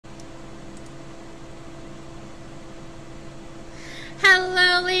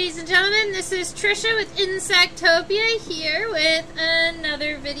ladies and gentlemen, this is Trisha with Insectopia here with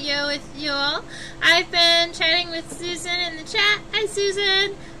another video with you all. I've been chatting with Susan in the chat. Hi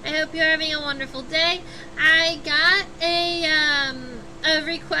Susan, I hope you're having a wonderful day. I got a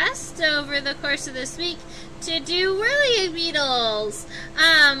request over the course of this week to do whirligig beetles.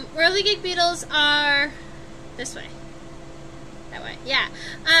 Whirligig beetles are this way. That way, yeah.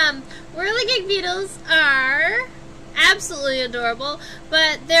 Whirligig beetles are absolutely adorable,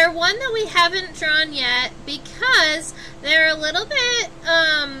 but they're one that we haven't drawn yet because they're a little bit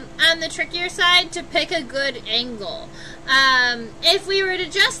on the trickier side to pick a good angle. If we were to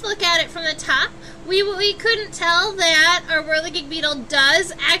just look at it from the top, we couldn't tell that our whirligig beetle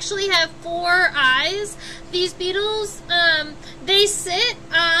does actually have 4 eyes. These beetles, they sit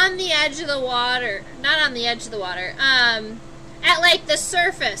on the edge of the water, not on the edge of the water, at like the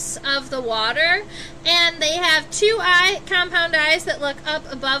surface of the water, and they have 2 compound eyes that look up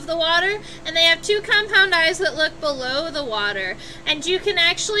above the water, and they have 2 compound eyes that look below the water, and you can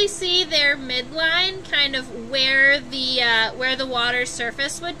actually see their midline, kind of where the water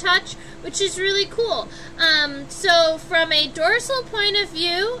surface would touch, which is really cool. So from a dorsal point of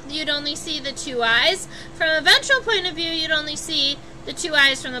view, you'd only see the 2 eyes. From a ventral point of view, you'd only see the 2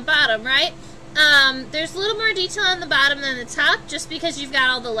 eyes from the bottom, right? There's a little more detail on the bottom than the top, just because you've got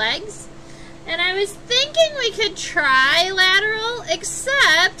all the legs. And I was thinking we could try lateral,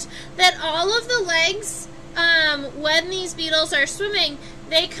 except that all of the legs, when these beetles are swimming,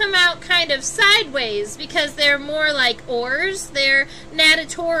 they come out kind of sideways because they're more like oars. They're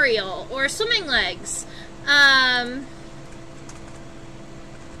natatorial, or swimming legs.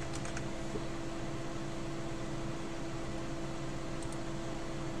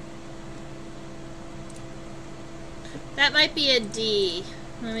 That might be a D.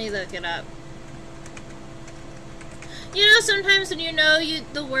 Let me look it up. You know, sometimes when you know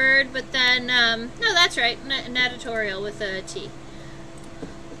the word, but then, no, that's right, natatorial with a T.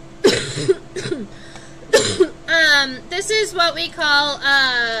 This is what we call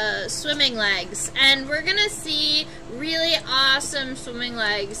swimming legs, and we're gonna see really awesome swimming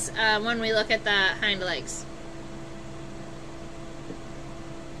legs when we look at the hind legs.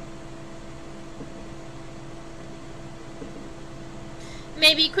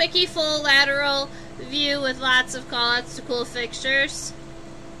 Maybe quickie full lateral view with lots of callouts to cool fixtures.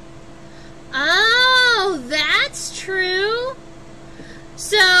 Oh, that's true.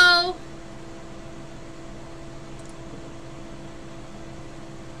 So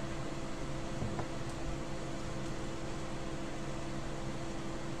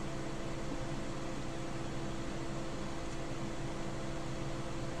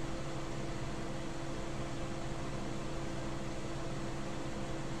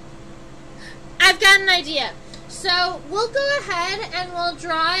I've got an idea. So we'll go ahead and we'll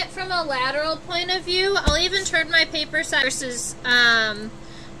draw it from a lateral point of view. I'll even turn my paper side versus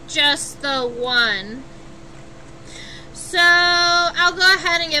just the one. So I'll go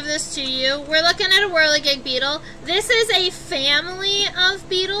ahead and give this to you. We're looking at a whirligig beetle. This is a family of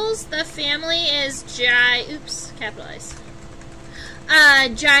beetles. The family is capitalize.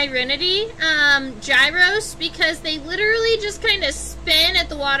 Gyrinidae, gyros, because they literally just kind of spin at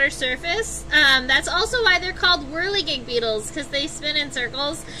the water surface. That's also why they're called whirligig beetles, because they spin in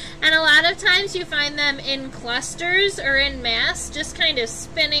circles, and a lot of times you find them in clusters or in mass, just kind of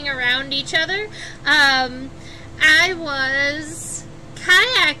spinning around each other. I was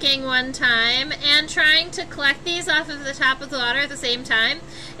kayaking one time and trying to collect these off of the top of the water at the same time.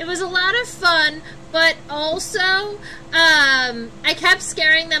 It was a lot of fun, but also I kept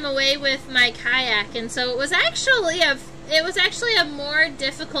scaring them away with my kayak, and so it was actually a more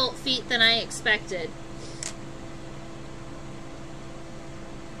difficult feat than I expected.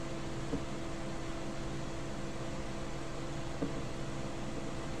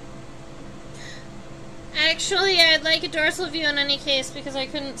 Actually, I'd like a dorsal view in any case because I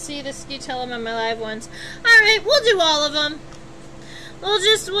couldn't see the scutellum on my live ones. Alright, we'll do all of them. We'll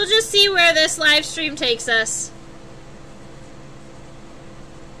just see where this live stream takes us.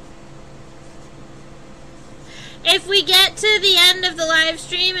 If we get to the end of the live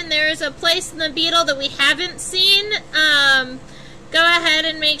stream and there is a place in the beetle that we haven't seen, go ahead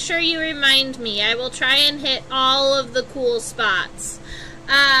and make sure you remind me. I will try and hit all of the cool spots.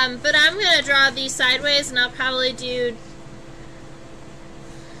 But I'm going to draw these sideways, and I'll probably do...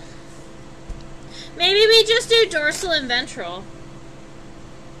 Maybe we just do dorsal and ventral.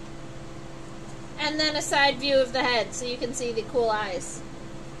 And then a side view of the head so you can see the cool eyes.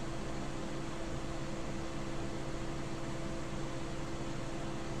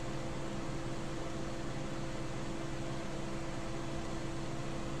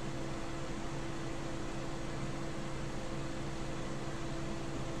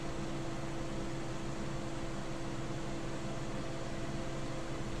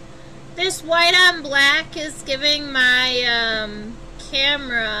 This white on black is giving my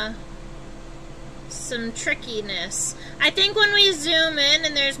camera some trickiness. I think when we zoom in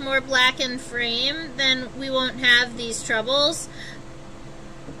and there's more black in frame, then we won't have these troubles.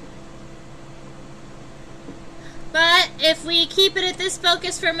 But if we keep it at this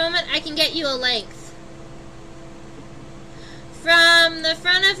focus for a moment, I can get you a length. From the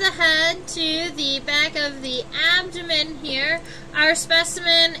front of the head to the back of the abdomen here, our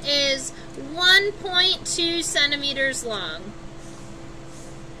specimen is 1.2 centimeters long.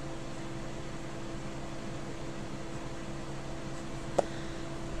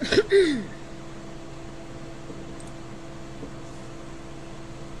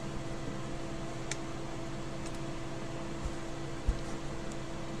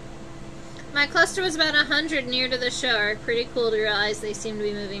 My cluster was about 100 near to the shore. Pretty cool to realize they seem to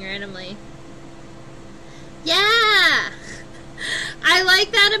be moving randomly. Yeah! I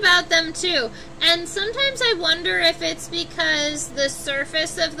like that about them too. And sometimes I wonder if it's because the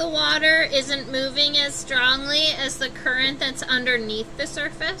surface of the water isn't moving as strongly as the current that's underneath the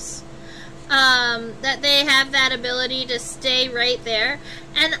surface. That they have that ability to stay right there.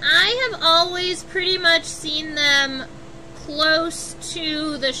 And I have always pretty much seen them close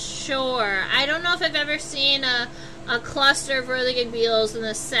to the shore. I don't know if I've ever seen a cluster of whirligig beetles in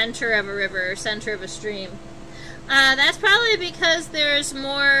the center of a river or center of a stream. That's probably because there's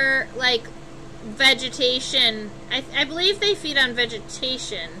more, like, vegetation. I believe they feed on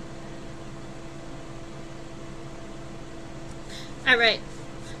vegetation. Alright.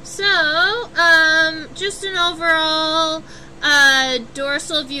 So, just an overall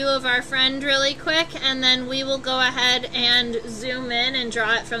dorsal view of our friend really quick, and then we will go ahead and zoom in and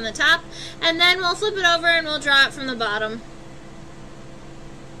draw it from the top, and then we'll flip it over and we'll draw it from the bottom.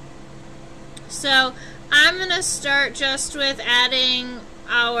 So I'm going to start just with adding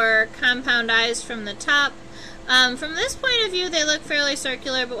our compound eyes from the top. From this point of view they look fairly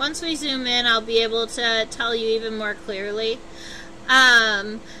circular, but once we zoom in I'll be able to tell you even more clearly.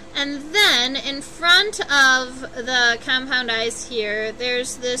 And then, in front of the compound eyes here,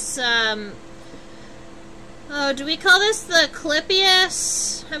 there's this, oh, do we call this the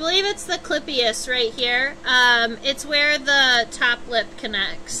clippius? I believe it's the clippius right here. It's where the top lip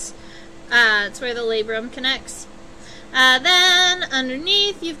connects. It's where the labrum connects. Then,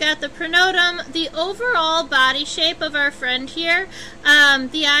 underneath, you've got the pronotum. The overall body shape of our friend here,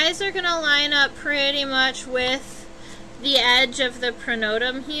 the eyes are going to line up pretty much with the edge of the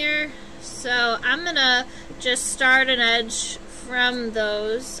pronotum here. So I'm gonna just start an edge from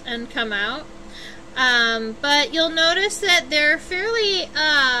those and come out. But you'll notice that they're fairly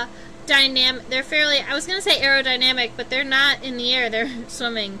dynamic. They're fairly, I was gonna say aerodynamic, but they're not in the air, they're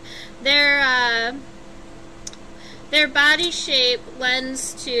swimming. Their body shape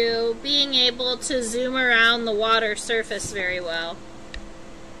lends to being able to zoom around the water surface very well.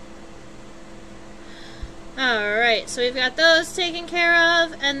 Alright, so we've got those taken care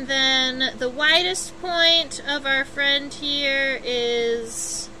of, and then the widest point of our friend here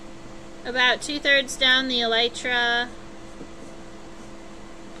is about 2/3 down the elytra.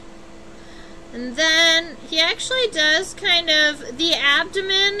 And then he actually does kind of, the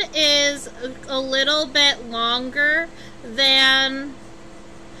abdomen is a little bit longer than,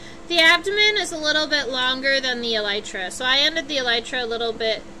 the elytra. So I ended the elytra a little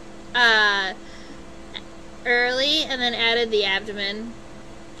bit early and then added the abdomen.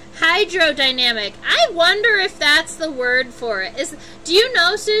 Hydrodynamic. I wonder if that's the word for it. Do you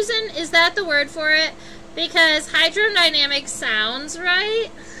know, Susan? Is that the word for it? Because hydrodynamic sounds right.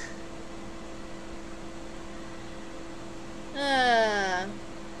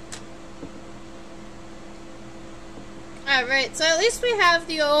 Alright, so at least we have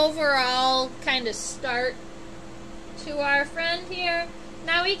the overall kind of start to our friend here.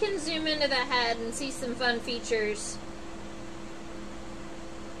 Now we can zoom into the head and see some fun features.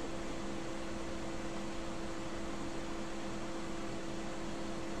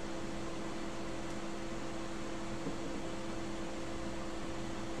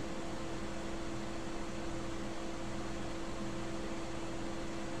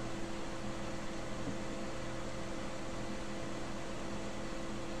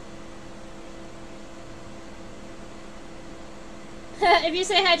 If you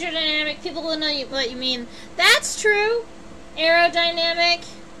say hydrodynamic, people will know what you mean. That's true. Aerodynamic,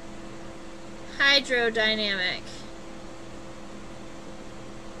 hydrodynamic.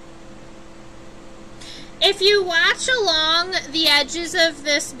 If you watch along the edges of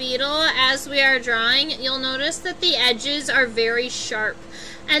this beetle as we are drawing, you'll notice that the edges are very sharp.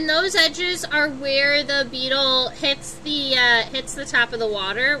 and those edges are where the beetle hits the top of the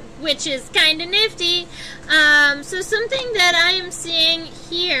water, which is kind of nifty. So something that I am seeing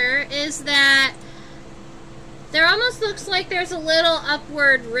here is that there almost looks like there's a little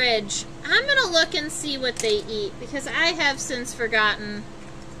upward ridge. I'm going to look and see what they eat, because I have since forgotten.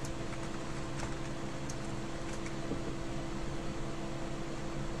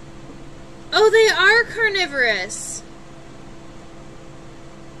 Oh, they are carnivorous.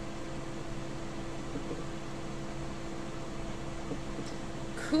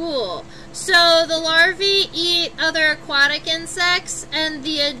 Cool. So the larvae eat other aquatic insects, and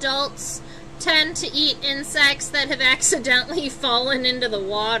the adults tend to eat insects that have accidentally fallen into the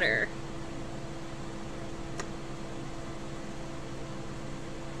water.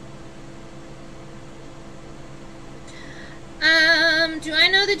 Do I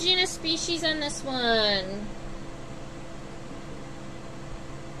know the genus species on this one?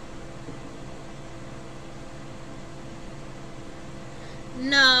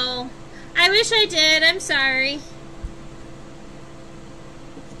 No. I wish I did. I'm sorry.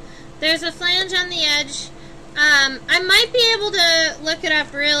 There's a flange on the edge. I might be able to look it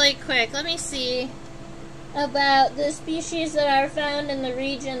up really quick. Let me see about the species that are found in the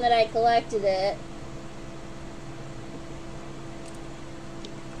region that I collected it.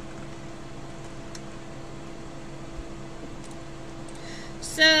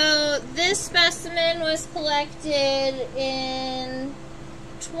 So this specimen was collected in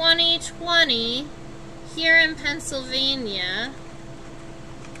 2020 here in Pennsylvania,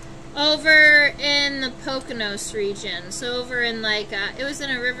 over in the Poconos region. So over in it was in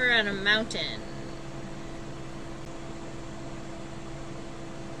a river on a mountain.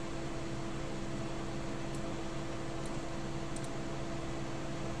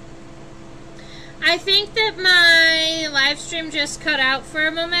 I think that my live stream just cut out for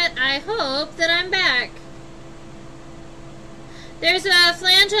a moment. I hope that I'm back. There's a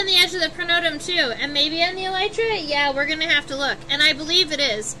flange on the edge of the pronotum too, and maybe on the elytra? Yeah, we're gonna have to look, and I believe it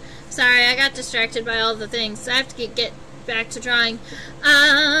is. Sorry, I got distracted by all the things. I have to get back to drawing.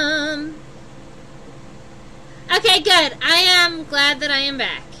 Okay, good. I am glad that I am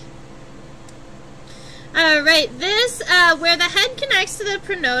back. Alright, this, where the head connects to the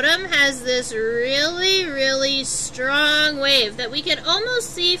pronotum, has this really, really strong wave that we could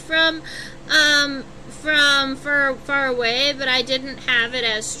almost see from far away, but I didn't have it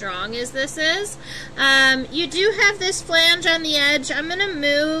as strong as this is. You do have this flange on the edge. I'm going to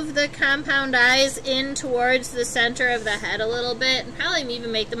move the compound eyes in towards the center of the head a little bit, and probably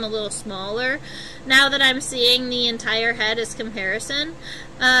even make them a little smaller now that I'm seeing the entire head as comparison.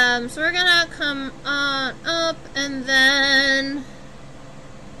 So we're going to come on up, and then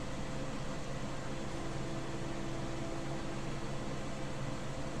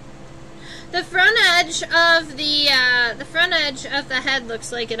the front edge of the head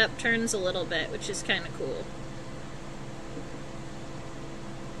looks like it upturns a little bit, which is kind of cool.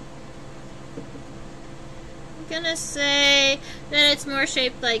 I'm gonna say that it's more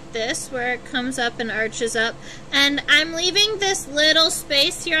shaped like this, where it comes up and arches up, and I'm leaving this little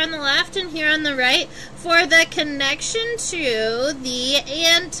space here on the left and here on the right for the connection to the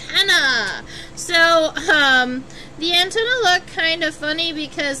antenna. So the antenna look kind of funny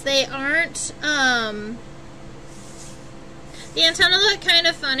because they aren't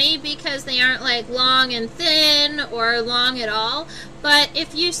like long and thin or long at all. But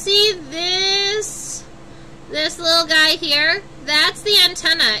if you see this little guy here, that's the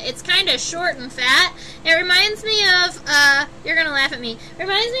antenna. It's kind of short and fat. It reminds me of, you're gonna laugh at me. It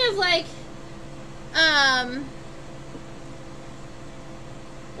reminds me of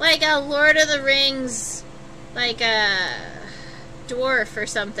like a Lord of the Rings, like a dwarf or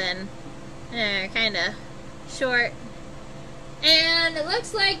something. Kind of short. And it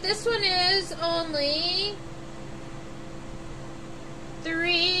looks like this one is only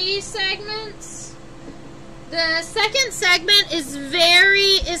 3 segments. The second segment is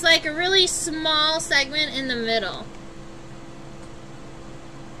like a really small segment in the middle.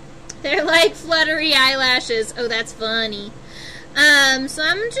 They're like fluttery eyelashes. Oh, that's funny. So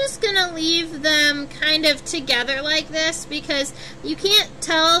I'm just gonna leave them kind of together like this because you can't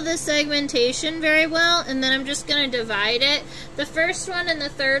tell the segmentation very well, and then I'm just gonna divide it. The first one and the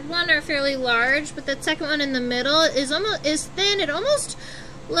third one are fairly large, but the second one in the middle is thin. It almost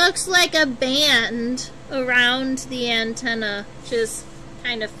looks like a band around the antenna, which is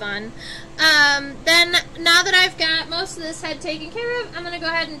kind of fun. Then, now that I've got most of this head taken care of, I'm going to go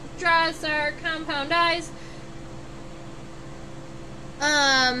ahead and draw us our compound eyes.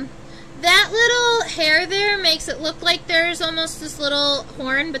 That little hair there makes it look like there's almost this little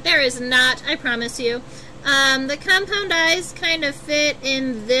horn, but there is not, I promise you. The compound eyes kind of fit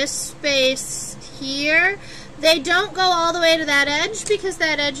in this space here. They don't go all the way to that edge because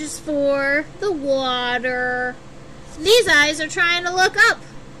that edge is for the water. These eyes are trying to look up.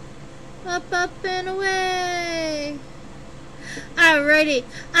 Up, up, and away. Alrighty.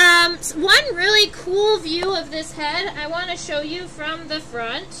 One really cool view of this head I want to show you from the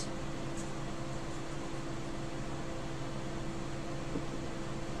front.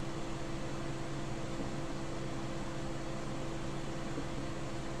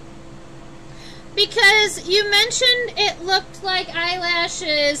 Because you mentioned it looked like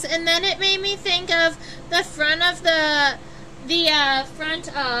eyelashes, and then it made me think of the front of let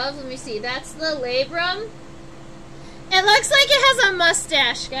me see, that's the labrum. It looks like it has a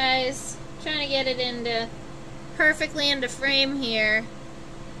mustache, guys. I'm trying to get it perfectly into frame here.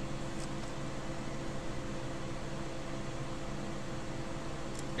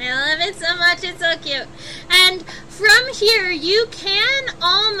 I love it so much, it's so cute. And from here, you can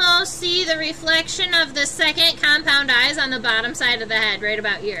almost see the reflection of the second compound eyes on the bottom side of the head, right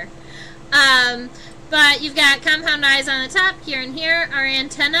about here. But you've got compound eyes on the top, here and here, our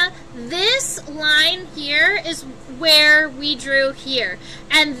antenna. This line here is where we drew here.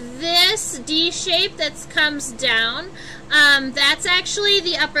 And this D shape that comes down, that's actually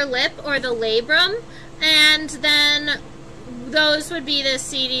the upper lip, or the labrum. And then those would be the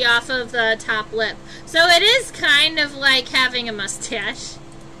CD off of the top lip. So it is kind of like having a mustache.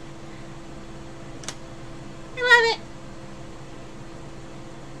 I love it.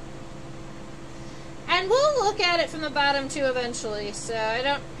 And we'll look at it from the bottom too eventually, so I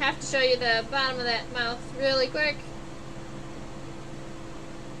don't have to show you the bottom of that mouth really quick.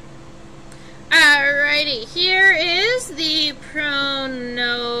 Alrighty, here is the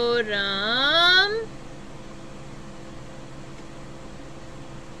pronotum.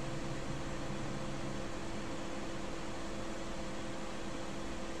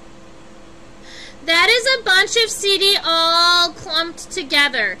 That is a bunch of CD all clumped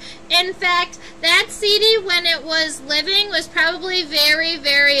together. In fact, that CD, when it was living, was probably very,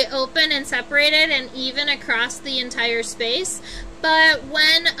 very open and separated and even across the entire space. But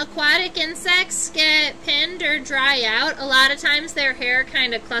when aquatic insects get pinned or dry out, a lot of times their hair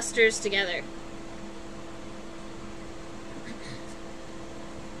kind of clusters together.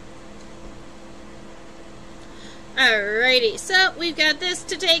 Alrighty, so we've got this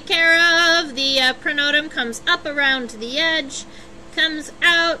to take care of. The pronotum comes up around the edge, comes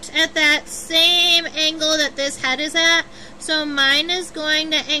out at that same angle that this head is at. So mine is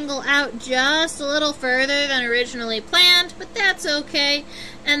going to angle out just a little further than originally planned, but that's okay.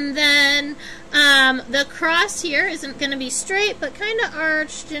 And then the cross here isn't going to be straight, but kind of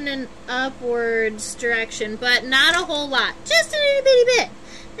arched in an upwards direction, but not a whole lot, just a little bitty bit.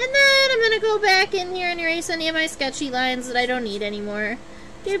 And then I'm going to go back in here and erase any of my sketchy lines that I don't need anymore.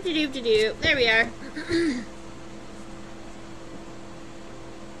 Doop-de-doop-de-doop. There we are.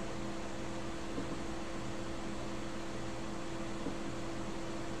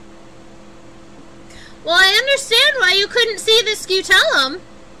 Well, I understand why you couldn't see the scutellum.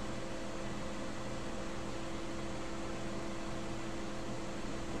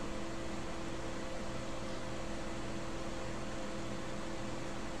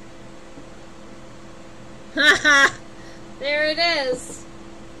 Haha! There it is.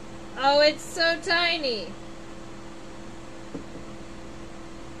 Oh, it's so tiny.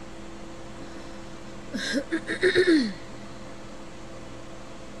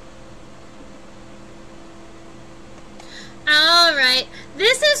 Alright,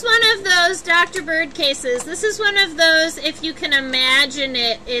 this is one of those Dr. Bird cases. This is one of those, if you can imagine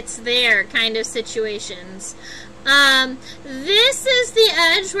it, it's there kind of situations. This is the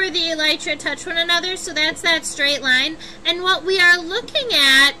edge where the elytra touch one another, so that's that straight line. And what we are looking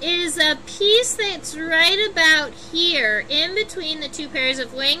at is a piece that's right about here, in between the two pairs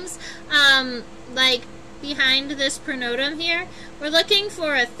of wings, like behind this pronotum here. We're looking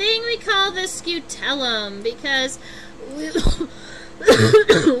for a thing we call the scutellum, because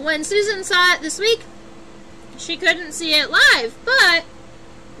when Susan saw it this week, she couldn't see it live, but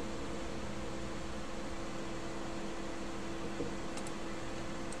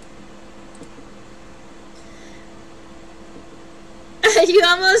you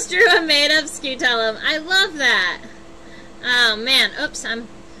almost drew a made-up scutellum. I love that. Oh, man. Oops,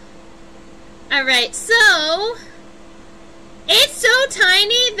 Alright, so it's so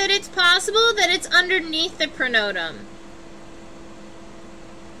tiny that it's possible that it's underneath the pronotum.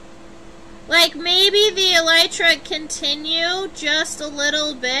 Like maybe the elytra continue just a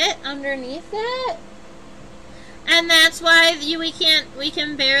little bit underneath it. And that's why we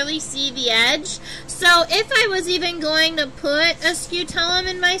can barely see the edge. So if I was even going to put a scutellum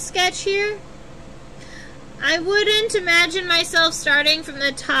in my sketch here, I wouldn't imagine myself starting from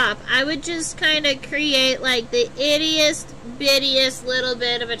the top. I would just kind of create like the ittiest, bittiest little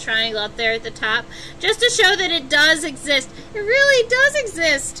bit of a triangle up there at the top, just to show that it does exist. It really does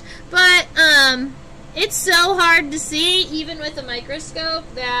exist, but it's so hard to see, even with a microscope,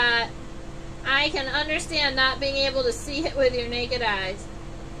 that I can understand not being able to see it with your naked eyes.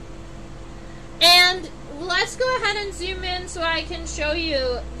 And let's go ahead and zoom in so I can show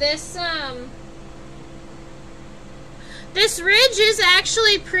you this. This ridge is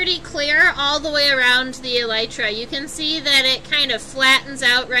actually pretty clear all the way around the elytra. You can see that it kind of flattens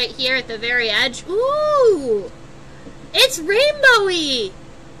out right here at the very edge. Ooh! It's rainbowy!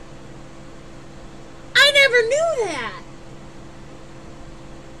 I never knew that!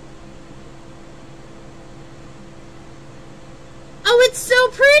 Oh, it's so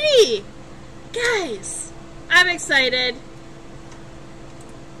pretty! Guys, I'm excited.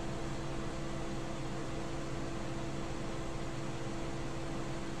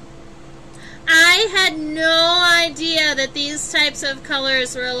 I had no idea that these types of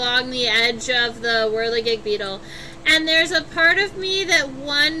colors were along the edge of the Whirligig beetle. And there's a part of me that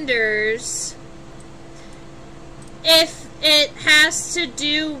wonders if it has to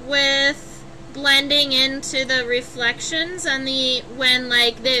do with blending into the reflections on in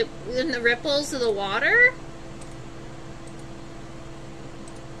the ripples of the water.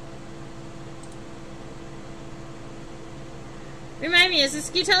 Remind me, is the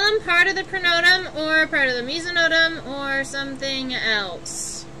scutellum part of the pronotum or part of the mesonotum or something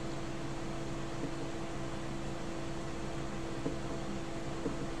else?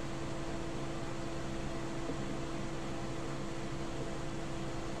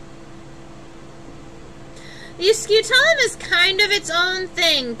 The scutellum is kind of its own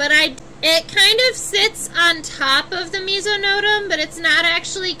thing, but it kind of sits on top of the mesonotum, but it's not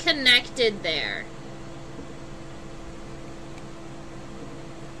actually connected there.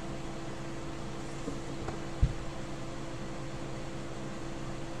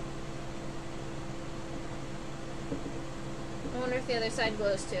 I wonder if the other side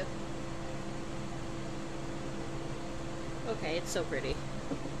glows too. Okay, it's so pretty.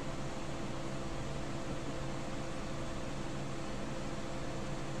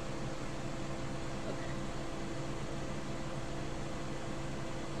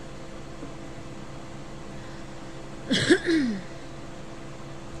 Okay.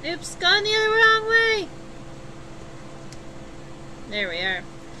 Oops, gone the other wrong way. There we are.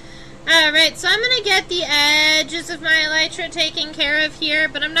 Alright, so I'm going to get the edges of my elytra taken care of here,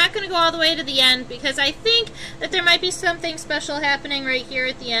 but I'm not going to go all the way to the end because I think that there might be something special happening right here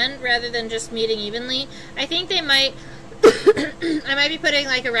at the end rather than just meeting evenly. I think they might, I might be putting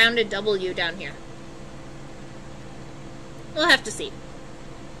like a rounded W down here. We'll have to see.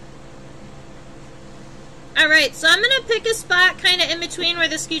 Alright, so I'm going to pick a spot kind of in between where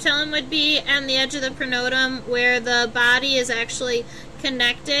the scutellum would be and the edge of the pronotum where the body is actually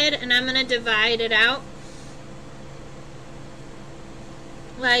connected, and I'm going to divide it out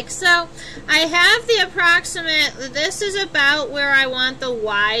like so. I have the approximate, this is about where I want the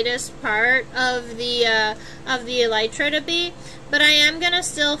widest part of the elytra to be, but I am going to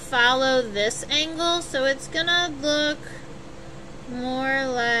still follow this angle, so it's going to look more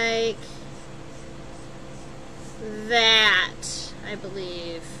like that, I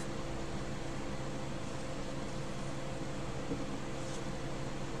believe.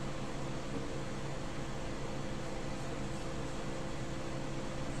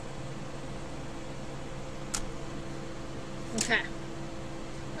 Okay.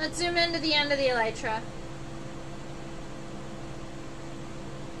 Let's zoom into the end of the elytra.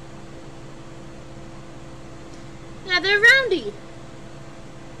 Yeah, they're roundy.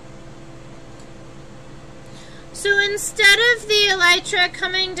 So instead of the elytra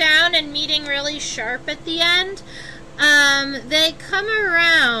coming down and meeting really sharp at the end, they come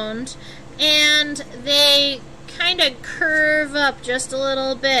around and they kind of curve up just a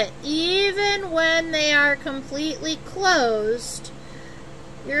little bit. Even when they are completely closed,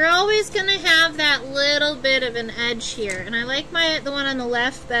 you're always going to have that little bit of an edge here. And I like the one on the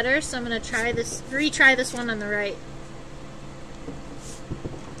left better, so I'm going to retry this one on the right.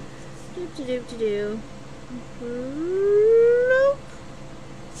 Doop-de-doop-de-doo. Nope.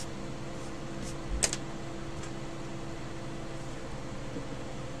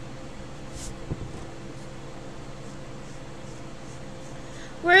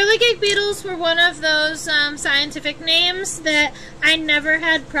 We're Whirligig beetles were one of those scientific names that I never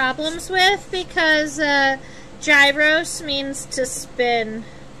had problems with because gyros means to spin.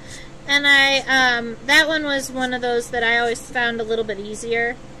 And that one was one of those that I always found a little bit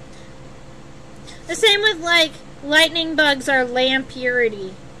easier. The same with, like, lightning bugs are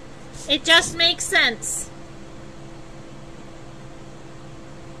lampurity. It just makes sense.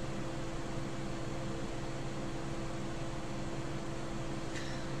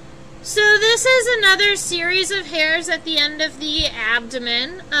 So this is another series of hairs at the end of the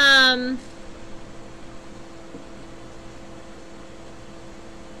abdomen.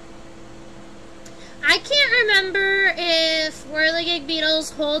 I can't remember if Whirligig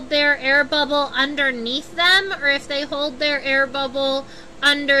beetles hold their air bubble underneath them or if they hold their air bubble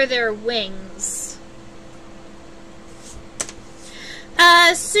under their wings.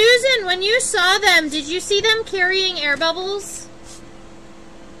 Susan, when you saw them, did you see them carrying air bubbles?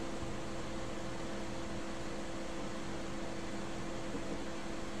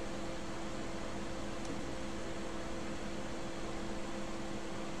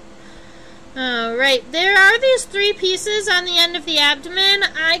 Alright, there are these 3 pieces on the end of the abdomen.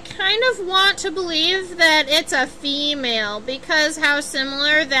 I kind of want to believe that it's a female because how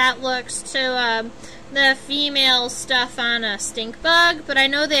similar that looks to the female stuff on a stink bug, but I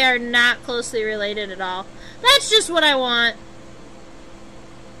know they are not closely related at all. That's just what I want.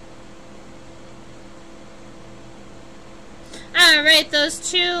 Alright, those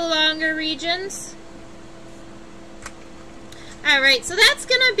 2 longer regions. Alright, so that's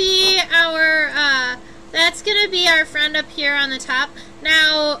gonna be our friend up here on the top.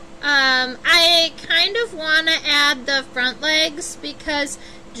 Now, I kind of want to add the front legs because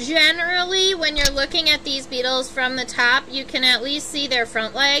generally when you're looking at these beetles from the top, you can at least see their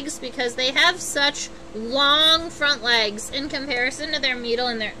front legs because they have such long front legs in comparison to their middle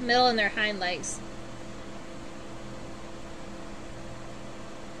and their hind legs.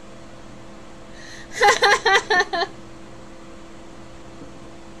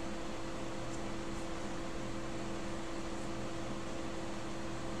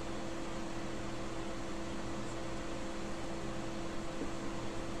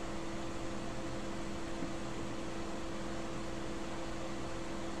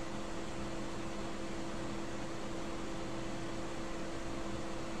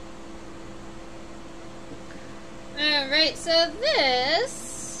 Alright, so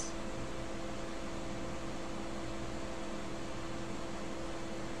this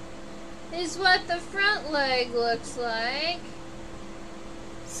is what the front leg looks like.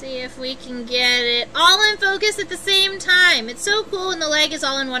 See if we can get it all in focus at the same time. It's so cool when the leg is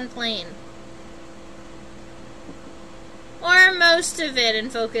all in one plane. Or most of it in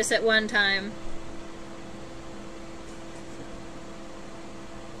focus at one time.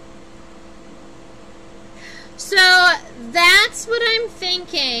 So that's what I'm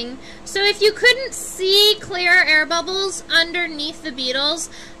thinking. So if you couldn't see clear air bubbles underneath the beetles,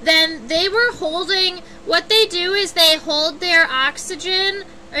 then they were holding, what they do is they hold their oxygen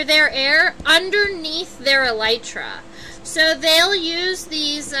or their air underneath their elytra. So they'll use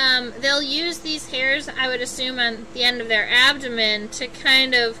these hairs, I would assume, on the end of their abdomen to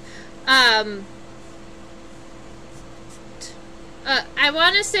kind of I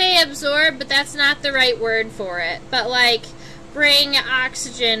want to say absorb, but that's not the right word for it. But, like, bring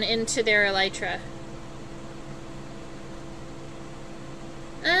oxygen into their elytra.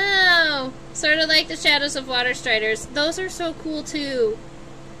 Oh, sort of like the shadows of water striders. Those are so cool, too.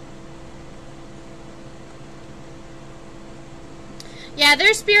 Yeah,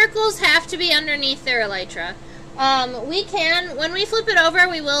 their spiracles have to be underneath their elytra. We can, when we flip it over,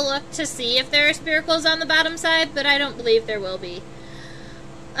 we will look to see if there are spiracles on the bottom side, but I don't believe there will be.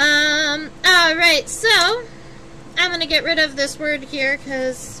 Alright, so, I'm going to get rid of this word here,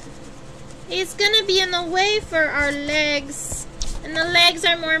 because it's going to be in the way for our legs, and the legs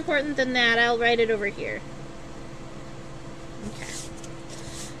are more important than that. I'll write it over here. Okay.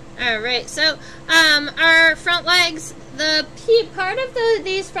 Alright, so, our front legs, the part of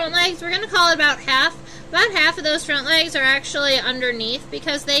these front legs, we're going to call it about half. About half of those front legs are actually underneath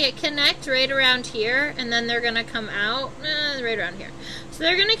because they connect right around here, and then they're going to come out right around here. So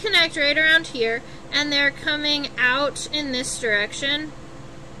they're going to connect right around here, and they're coming out in this direction.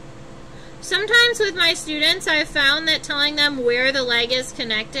 Sometimes with my students, I've found that telling them where the leg is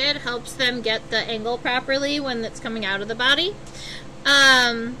connected helps them get the angle properly when it's coming out of the body.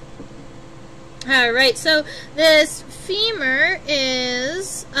 Alright, so this femur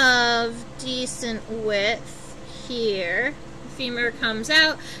is of decent width here. If femur comes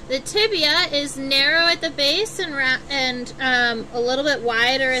out. The tibia is narrow at the base and a little bit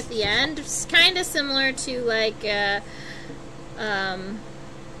wider at the end. It's kind of similar to like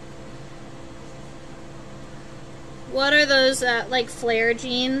what are those like flare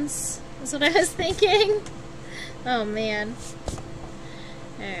jeans? That's what I was thinking. Oh man.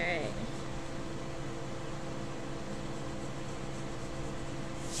 All right.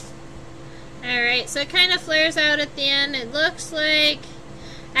 Alright, so it kind of flares out at the end. It looks like,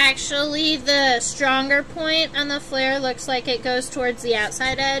 actually, the stronger point on the flare looks like it goes towards the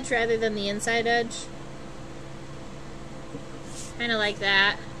outside edge rather than the inside edge. Kind of like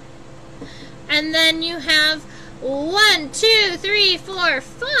that. And then you have 1, 2, 3, 4,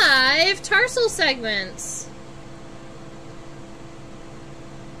 5 tarsal segments.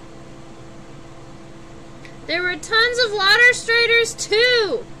 There were tons of water striders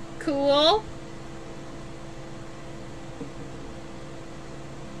too. Cool.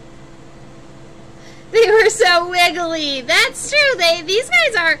 They were so wiggly. That's true. These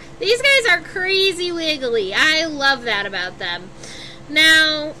guys are crazy wiggly. I love that about them.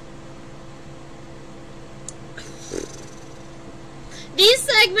 Now, these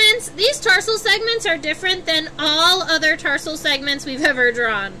tarsal segments are different than all other tarsal segments we've ever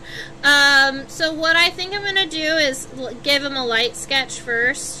drawn. So what I think I'm going to do is give them a light sketch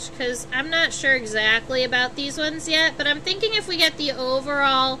first, because I'm not sure exactly about these ones yet, but I'm thinking if we get the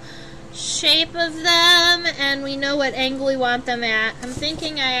overall shape of them and we know what angle we want them at, I'm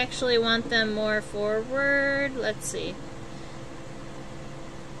thinking I actually want them more forward. Let's see.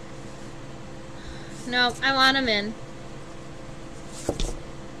 No, I want them in.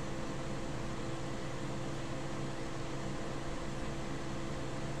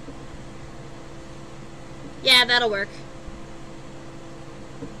 Yeah, that'll work.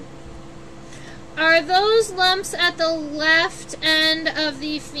 Are those lumps at the left end of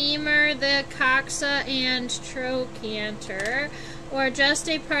the femur, the coxa and trochanter, or just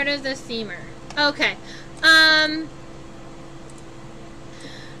a part of the femur? Okay.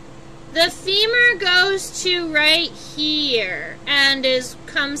 The femur goes to right here and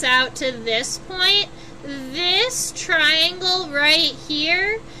comes out to this point. This triangle right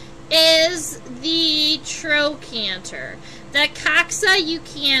here is the trochanter. The coxa you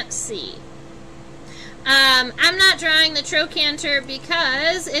can't see. I'm not drawing the trochanter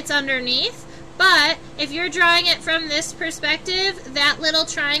because it's underneath, but if you're drawing it from this perspective, that little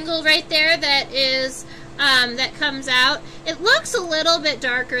triangle right there that is that comes out, it looks a little bit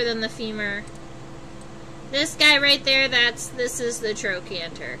darker than the femur. This guy right there, this is the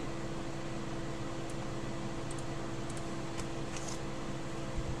trochanter.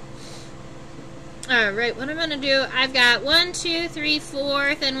 Alright, what I'm going to do, I've got 1, 2, 3,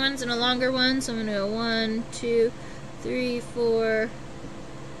 4, thin ones and a longer one, so I'm going to go 1, 2, 3, 4.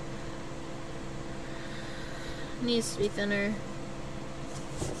 Needs to be thinner.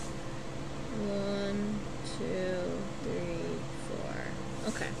 1, 2, 3,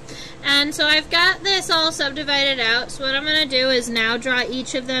 4. Okay. And so I've got this all subdivided out, so what I'm going to do is now draw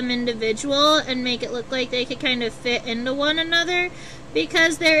each of them individual and make it look like they could kind of fit into one another,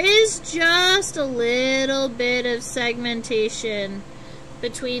 because there is just a little bit of segmentation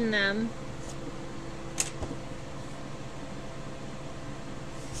between them.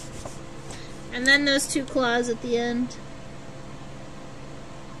 And then those two claws at the end.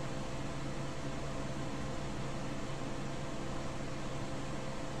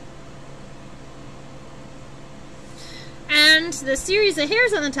 And the series of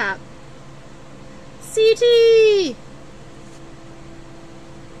hairs on the top. CT!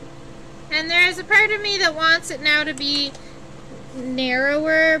 And there's a part of me that wants it now to be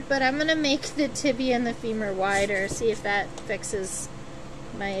narrower, but I'm going to make the tibia and the femur wider, see if that fixes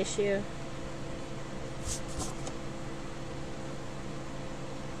my issue.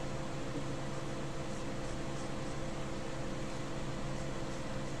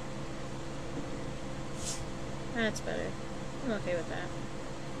 That's better. I'm okay with that.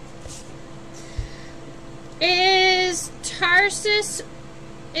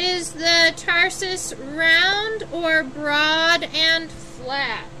 Is the tarsus round or broad and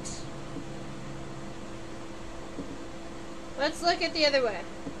flat? Let's look at the other way.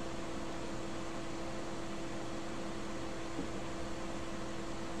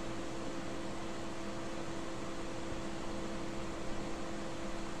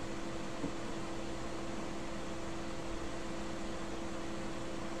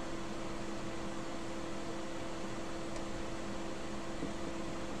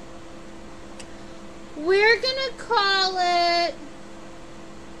 We're gonna call it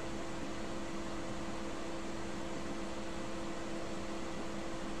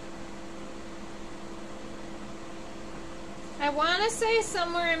want to say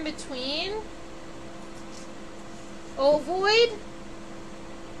somewhere in between. Ovoid.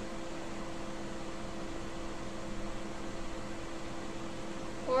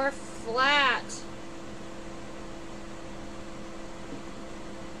 Or flat.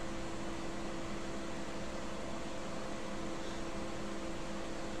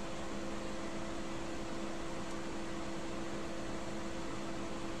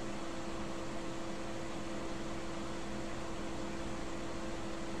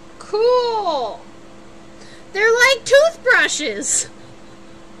 Cool! They're like toothbrushes!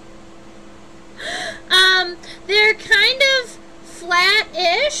 They're kind of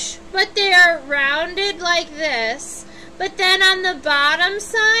flat-ish, but they're rounded like this. But then on the bottom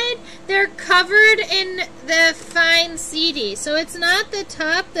side, they're covered in the fine seedy. So it's not the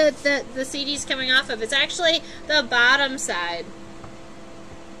top that the seedy's coming off of. It's actually the bottom side.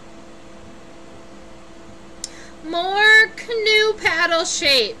 More canoe paddle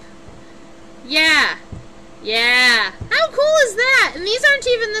shape. Yeah. Yeah. How cool is that? And these aren't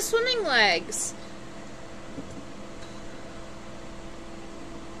even the swimming legs.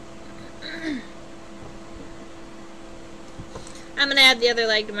 I'm going to add the other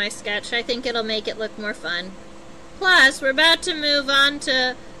leg to my sketch. I think it'll make it look more fun. Plus, we're about to move on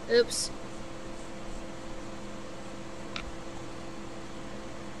to... Oops.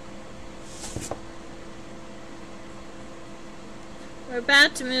 We're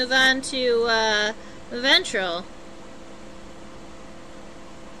about to move on to the ventral.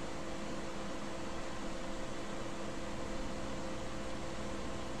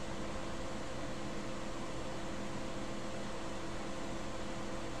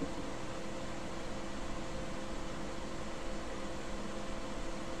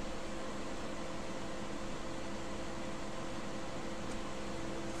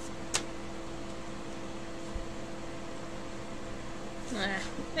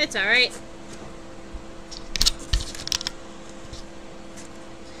 It's alright.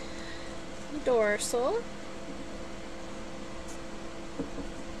 Dorsal.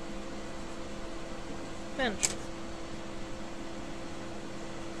 Ventral.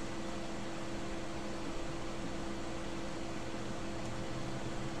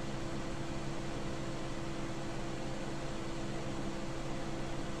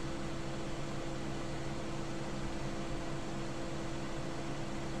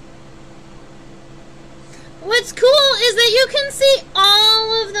 What's cool is that you can see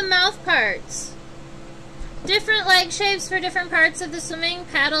all of the mouth parts. Different leg shapes for different parts of the swimming.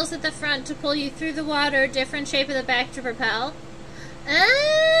 Paddles at the front to pull you through the water. Different shape of the back to propel.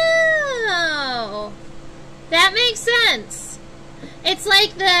 Oh, that makes sense. It's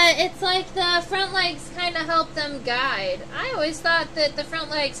like the front legs kind of help them guide. I always thought that the front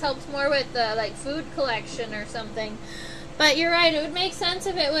legs helped more with the like food collection or something. But you're right. It would make sense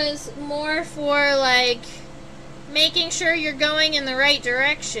if it was more for like making sure you're going in the right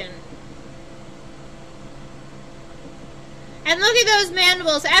direction. And look at those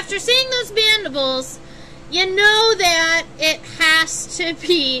mandibles. After seeing those mandibles, you know that it has to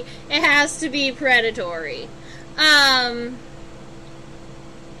be predatory.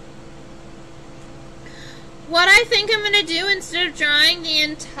 What I think I'm going to do, instead of drawing the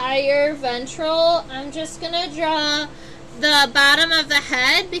entire ventral, I'm just going to draw the bottom of the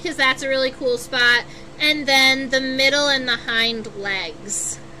head, because that's a really cool spot, and then the middle and the hind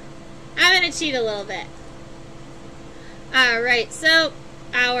legs. I'm going to cheat a little bit. Alright, so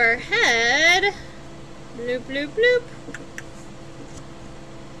our head, bloop, bloop, bloop.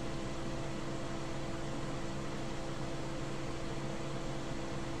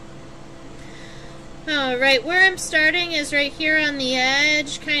 Alright, where I'm starting is right here on the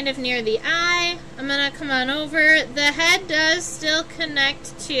edge, kind of near the eye. I'm going to come on over. The head does still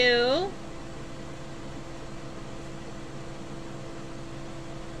connect to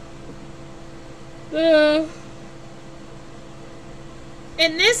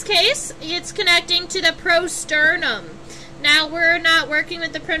in this case, it's connecting to the prosternum. Now, we're not working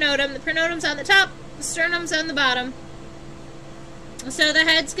with the pronotum. The pronotum's on the top, the sternum's on the bottom. So the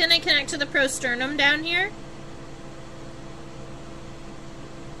head's going to connect to the prosternum down here.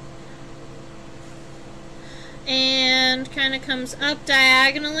 And kind of comes up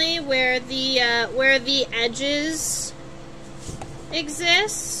diagonally where the edges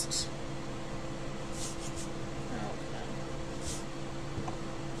exist.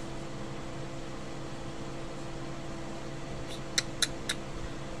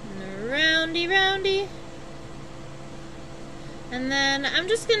 Roundy, roundy. And then I'm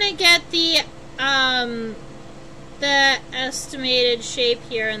just going to get the, I'm going to come on over. The head does still connect to the prosternum. The prosternum's on the top, the sternum's on the bottom. So the head's going to connect to the prosternum down here. And kind of comes up diagonally where the edges exist. the estimated shape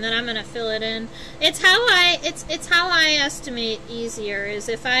here, and then I'm gonna fill it in. It's how I estimate easier, is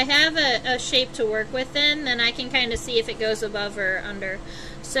if I have a shape to work within, then I can kind of see if it goes above or under.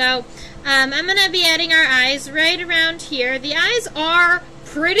 So I'm gonna be adding our eyes right around here. The eyes are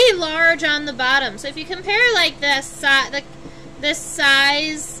pretty large on the bottom, so if you compare like this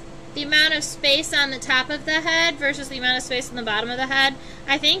size, the amount of space on the top of the head versus the amount of space on the bottom of the head,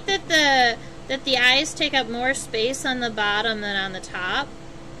 I think that the eyes take up more space on the bottom than on the top.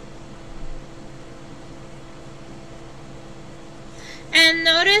 And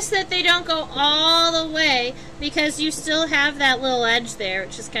notice that they don't go all the way, because you still have that little edge there,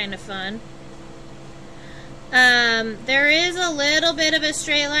 which is kind of fun. There is a little bit of a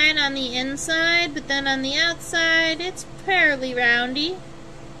straight line on the inside, but then on the outside it's fairly roundy.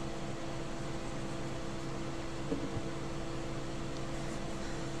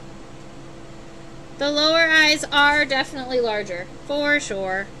 The lower eyes are definitely larger, for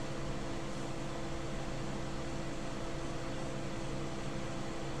sure.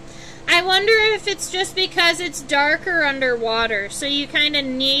 I wonder if it's just because it's darker underwater, so you kind of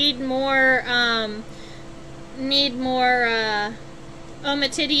need more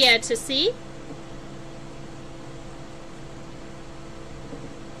ommatidia to see.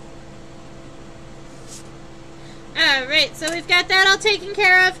 Alright, so we've got that all taken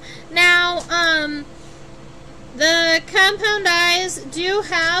care of. Now, the compound eyes do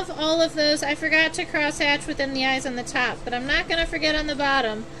have all of those. I forgot to crosshatch within the eyes on the top, but I'm not going to forget on the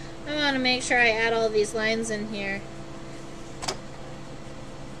bottom. I want to make sure I add all these lines in here.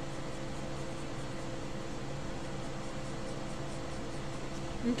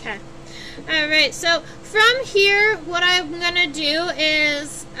 Okay. Alright, so from here, what I'm going to do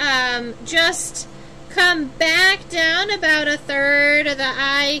is just come back down about a third of the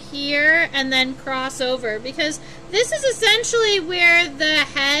eye here and then cross over, because this is essentially where the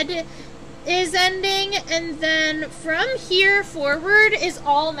head is ending, and then from here forward is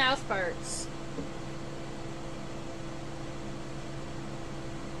all mouth parts.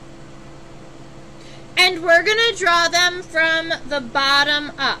 And we're gonna draw them from the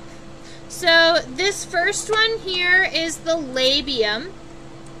bottom up. So this first one here is the labium.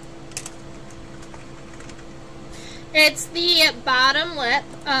 It's the bottom lip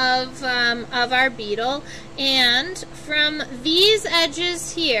of our beetle, and from these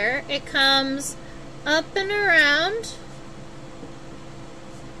edges here, it comes up and around,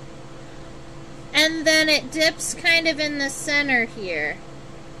 and then it dips kind of in the center here.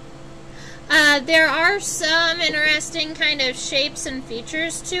 There are some interesting kind of shapes and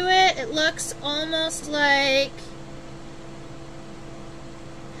features to it. It looks almost like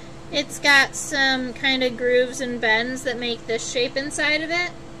it's got some kind of grooves and bends that make this shape inside of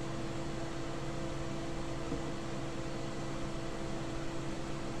it.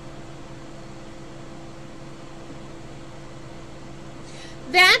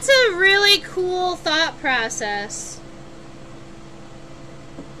 That's a really cool thought process.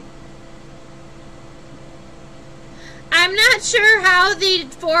 I'm not sure how the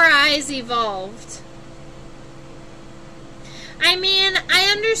four eyes evolved. I mean, I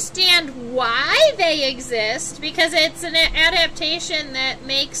understand why they exist, because it's an adaptation that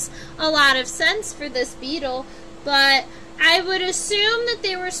makes a lot of sense for this beetle, but I would assume that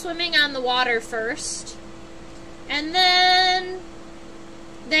they were swimming on the water first, and then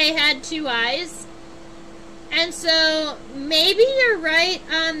they had two eyes. And so maybe you're right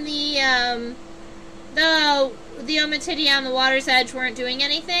on the ommatidia on the water's edge weren't doing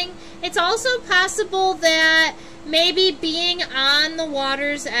anything. It's also possible that maybe being on the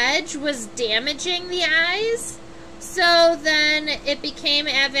water's edge was damaging the eyes, so then it became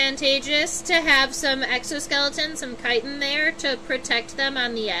advantageous to have some exoskeleton, some chitin there to protect them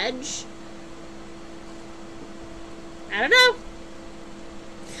on the edge. I don't know.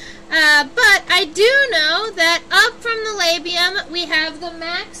 But I do know that up from the labium we have the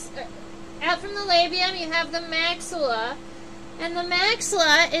out from the labium you have the maxilla. And the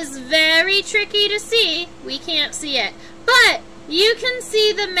maxilla is very tricky to see. We can't see it. But you can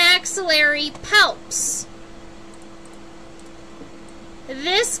see the maxillary palps.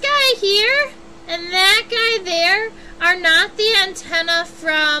 This guy here and that guy there are not the antenna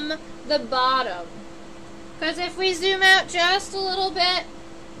from the bottom. Because if we zoom out just a little bit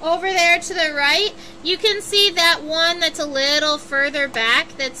over there to the right, you can see that one that's a little further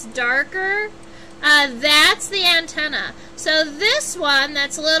back that's darker. That's the antenna. So this one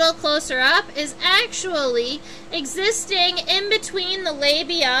that's a little closer up is actually existing in between the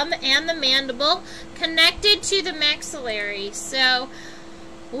labium and the mandible, connected to the maxillary. So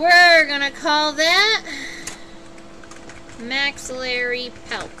we're going to call that maxillary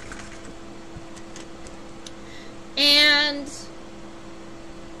palp. And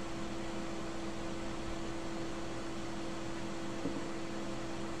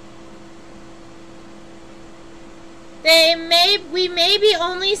we may be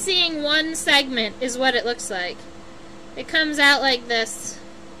only seeing one segment, is what it looks like. It comes out like this.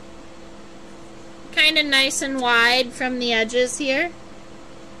 Kind of nice and wide from the edges here.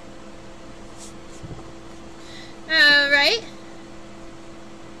 Alright.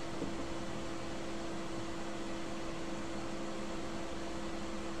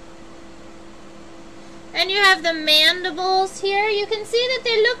 And you have the mandibles here. You can see that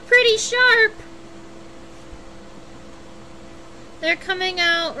they look pretty sharp. They're coming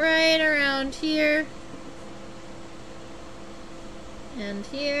out right around here. And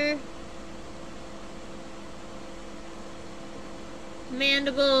here.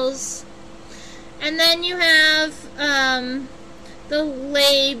 Mandibles. And then you have the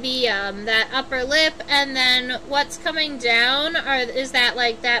labium, that upper lip, and then what's coming down is that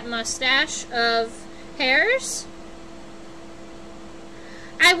like that mustache of hairs.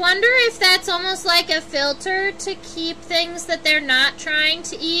 I wonder if that's almost like a filter to keep things that they're not trying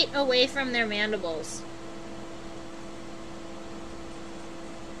to eat away from their mandibles.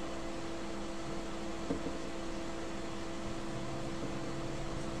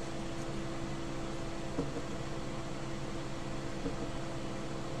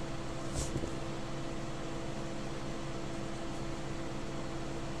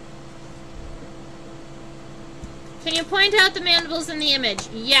 Can you point out the mandibles in the image?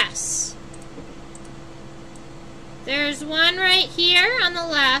 Yes. There's one right here on the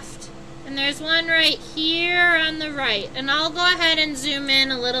left, and there's one right here on the right. And I'll go ahead and zoom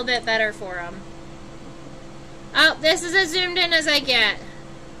in a little bit better for them. Oh, this is as zoomed in as I get.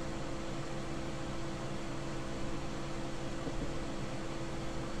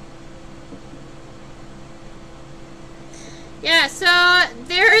 Yeah, so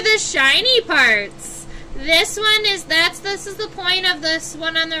they're the shiny parts. This one is, this is the point of this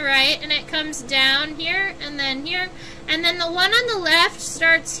one on the right, and it comes down here, and then here, and then the one on the left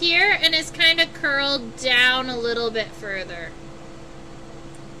starts here, and is kind of curled down a little bit further.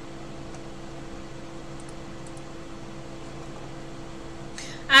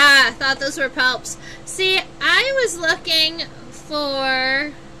 Ah, I thought those were palps. See, I was looking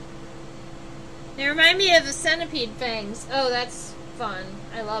for, they remind me of the centipede fangs. Oh, that's fun.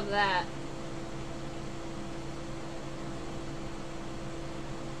 I love that.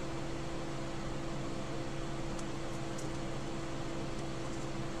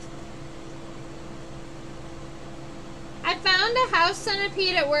 I found a house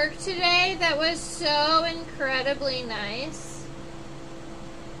centipede at work today that was so incredibly nice.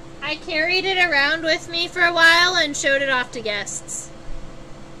 I carried it around with me for a while and showed it off to guests.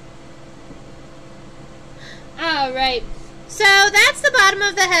 Alright, so that's the bottom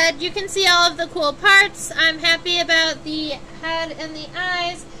of the head. You can see all of the cool parts. I'm happy about the head and the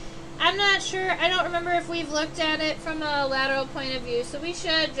eyes. I'm not sure, I don't remember if we've looked at it from a lateral point of view, so we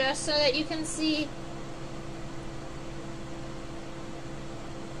should, just so that you can see.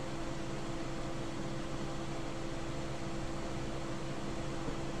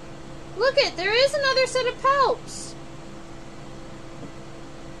 Look it, there is another set of palps.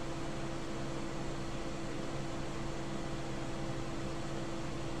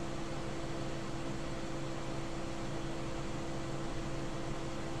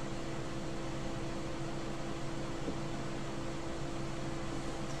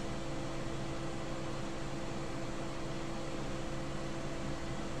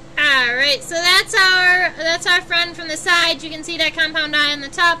 Alright, so that's our friend from the side. You can see that compound eye on the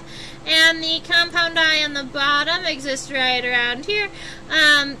top. And the compound eye on the bottom exists right around here.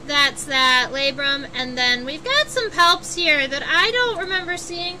 That's that labrum. And then we've got some palps here that I don't remember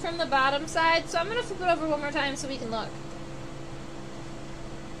seeing from the bottom side. So I'm going to flip it over one more time so we can look.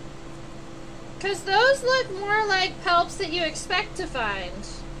 Because those look more like palps that you expect to find.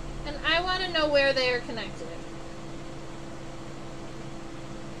 And I want to know where they are connected.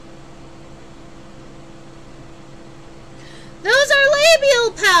 Those are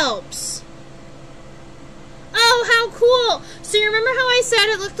labial palps! Oh, how cool! So you remember how I said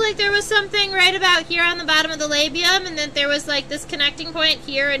it looked like there was something right about here on the bottom of the labium, and that there was like this connecting point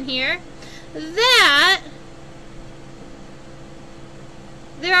here and here? That,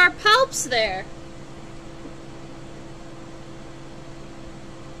 there are palps there.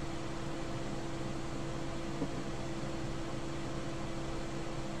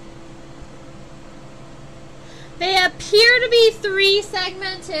 They appear to be 3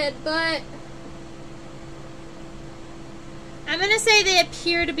 segmented, but going to say they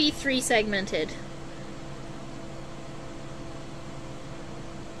appear to be 3-segmented.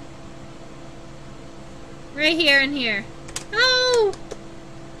 Right here and here. Oh!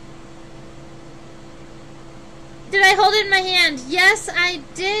 Did I hold it in my hand? Yes, I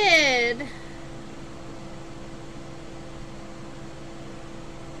did.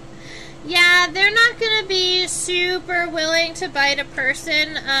 Yeah, they're not going to be super willing to bite a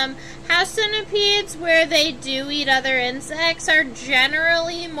person. House centipedes, where they do eat other insects, are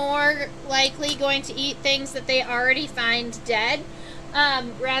generally more likely going to eat things that they already find dead,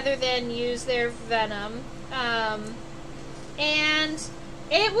 rather than use their venom. And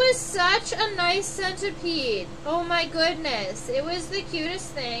it was such a nice centipede. Oh my goodness. It was the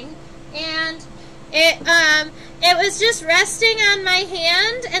cutest thing. And it was just resting on my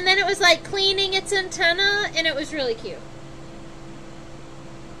hand, and then it was like cleaning its antenna, and it was really cute.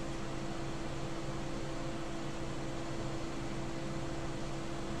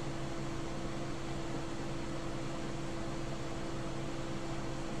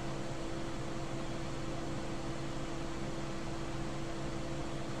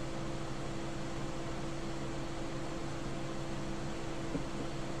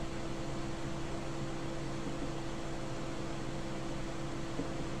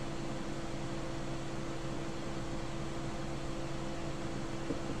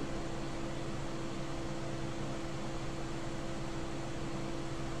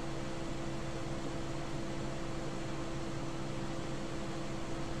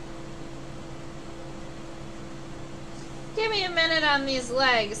 Give me a minute on these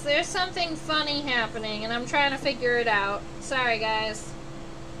legs. There's something funny happening, and I'm trying to figure it out. Sorry, guys.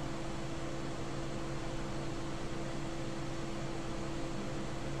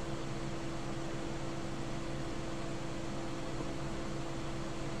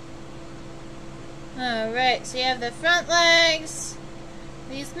 Alright, so you have the front legs.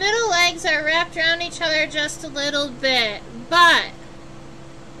 These middle legs are wrapped around each other just a little bit, but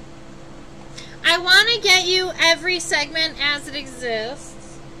I want to get you every segment as it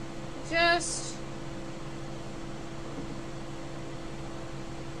exists. Just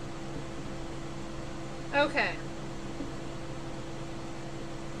okay.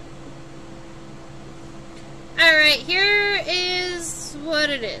 Alright, here is what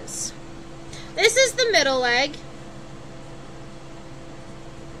it is. This is the middle leg.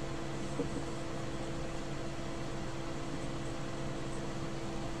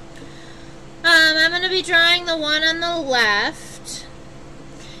 I'm going to be drawing the one on the left.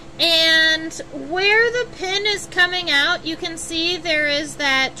 And where the pin is coming out, you can see there is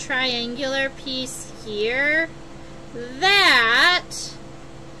that triangular piece here. That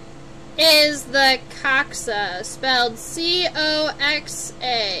is the coxa, spelled C-O-X-A.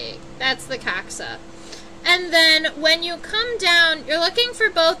 That's the coxa. And then when you come down, you're looking for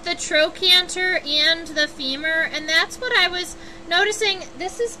both the trochanter and the femur, and that's what I was noticing.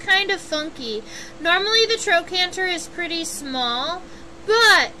 This is kind of funky. Normally the trochanter is pretty small,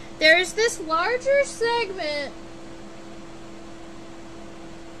 but there's this larger segment.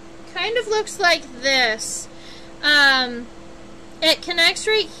 Kind of looks like this. It connects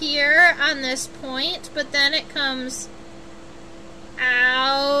right here on this point, but then it comes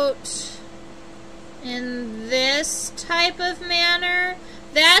out in this type of manner.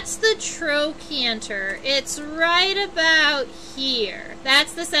 That's the trochanter. It's right about here.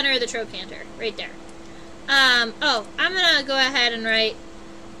 That's the center of the trochanter, right there. Oh, I'm gonna go ahead and write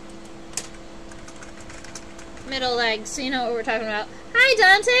middle leg so you know what we're talking about. Hi,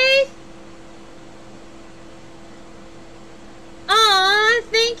 Dante! Aw,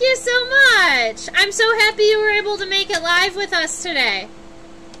 thank you so much! I'm so happy you were able to make it live with us today.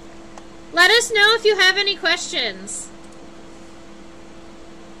 Let us know if you have any questions.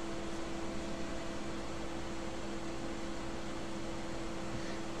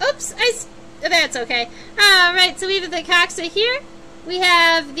 Oops, that's okay. Alright, so we have the coxa here. We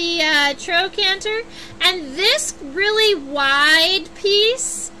have the trochanter. And this really wide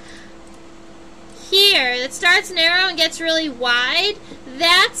piece here that starts narrow and gets really wide,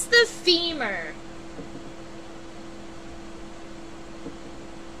 that's the femur.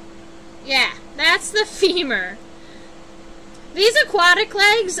 Yeah, that's the femur. These aquatic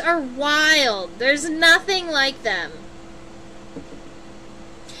legs are wild. There's nothing like them.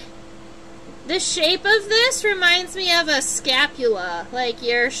 The shape of this reminds me of a scapula, like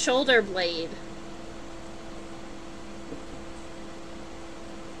your shoulder blade.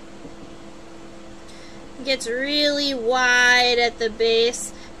 It gets really wide at the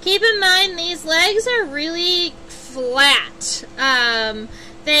base. Keep in mind these legs are really flat.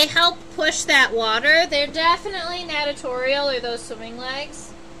 they help push that water. They're definitely natatorial, or those swimming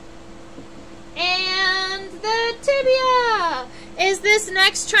legs. And the tibia is this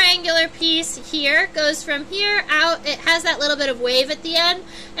next triangular piece here. Goes from here out. It has that little bit of wave at the end,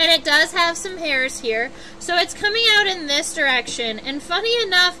 and it does have some hairs here. So it's coming out in this direction. And funny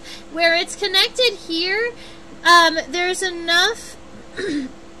enough, where it's connected here, there's enough...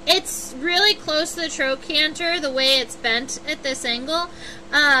 It's really close to the trochanter, the way it's bent at this angle.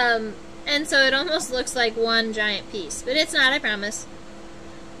 And so it almost looks like one giant piece. But it's not, I promise.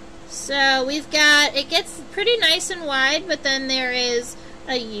 So we've got, it gets pretty nice and wide, but then there is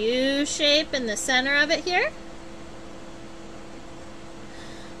a U shape in the center of it here.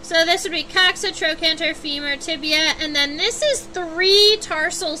 So this would be coxa, trochanter, femur, tibia, and then this is 3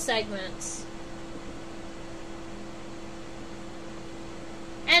 tarsal segments.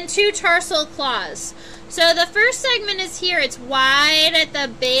 And 2 tarsal claws. So the first segment is here, it's wide at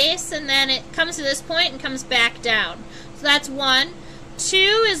the base, and then it comes to this point and comes back down. So that's 1. 2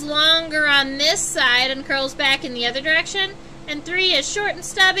 is longer on this side and curls back in the other direction. And 3 is short and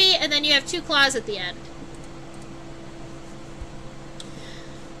stubby, and then you have 2 claws at the end.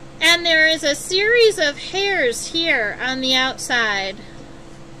 And there is a series of hairs here on the outside.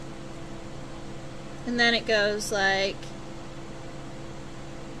 And then it goes like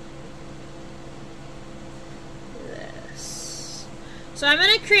this. So I'm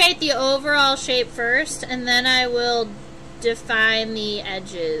going to create the overall shape first, and then I will define the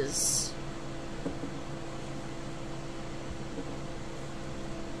edges.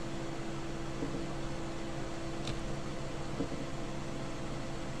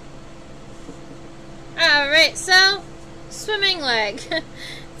 Alright, so swimming leg.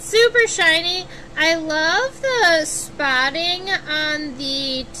 Super shiny. I love the spotting on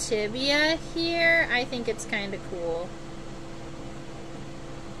the tibia here. I think it's kind of cool.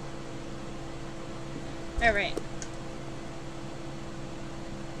 Alright.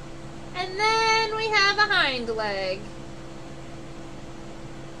 And then we have a hind leg.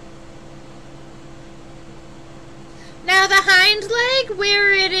 Now the hind leg,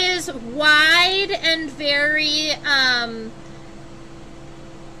 where it is wide and very,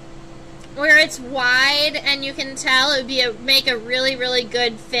 where it's wide and you can tell it would make a really, really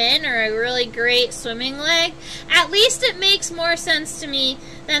good fin or a really great swimming leg, at least it makes more sense to me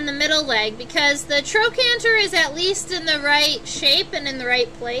than the middle leg, because the trochanter is at least in the right shape and in the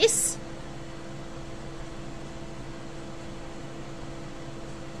right place.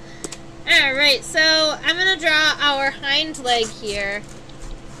 Alright, so I'm going to draw our hind leg here.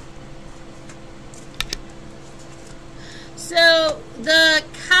 So the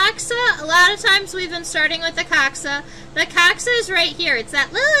coxa, a lot of times we've been starting with the coxa. The coxa is right here. It's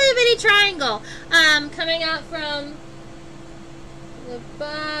that little bitty triangle coming out from the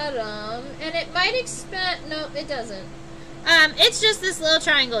bottom. And it might expand, no, it doesn't. It's just this little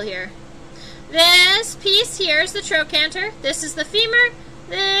triangle here. This piece here is the trochanter. This is the femur.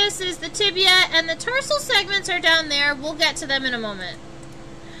 This is the tibia, and the tarsal segments are down there. We'll get to them in a moment.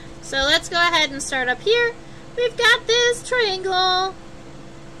 So let's go ahead and start up here. We've got this triangle.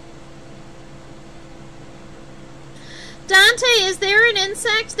 Dante, is there an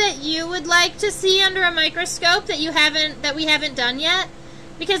insect that you would like to see under a microscope that we haven't done yet?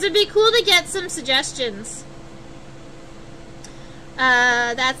 Because it'd be cool to get some suggestions.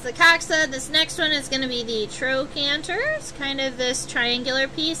 That's the coxa. This next one is going to be the trochanter. It's kind of this triangular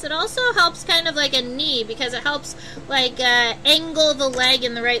piece. It also helps kind of like a knee, because it helps like angle the leg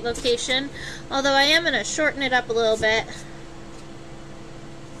in the right location. Although I am going to shorten it up a little bit.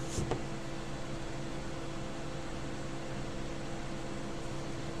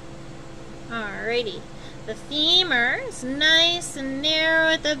 Alrighty. The femur is nice and narrow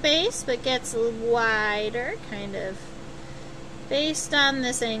at the base, but gets wider, kind of based on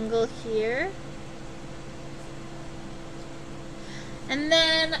this angle here. And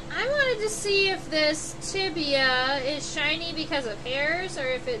then I wanted to see if this tibia is shiny because of hairs, or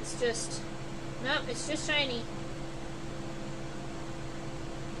if it's just, nope, it's just shiny.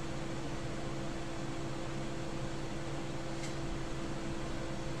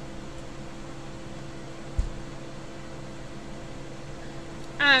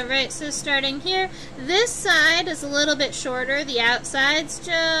 Alright, so starting here, this side is a little bit shorter, the outside's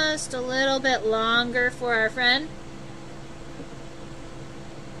just a little bit longer for our friend.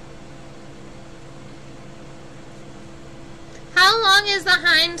 How long is the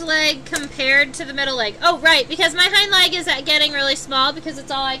hind leg compared to the middle leg? Oh, right, because my hind leg is getting really small because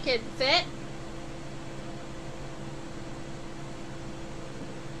it's all I could fit.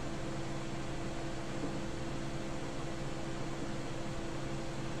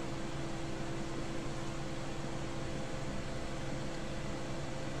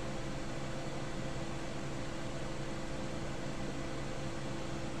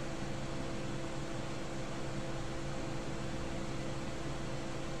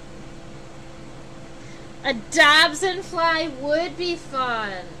 A Dobson fly would be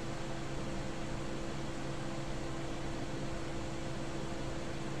fun.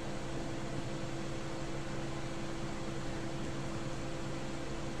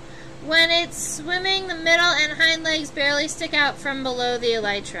 When it's swimming, the middle and hind legs barely stick out from below the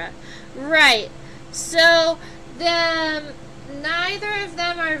elytra. Right. So, neither of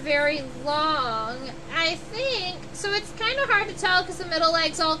them are very long, I think. So it's kind of hard to tell because the middle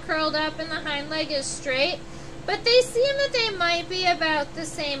leg's all curled up and the hind leg is straight. But they seem that they might be about the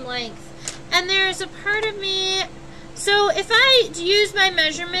same length. And there's a part of me... So if I use my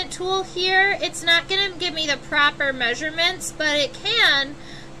measurement tool here, it's not going to give me the proper measurements, but it can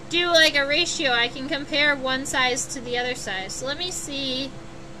do like a ratio. I can compare one size to the other size. So let me see.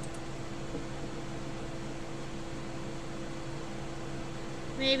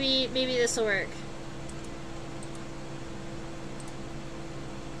 Maybe this will work.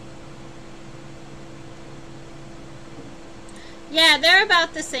 Yeah, they're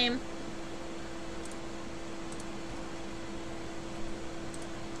about the same.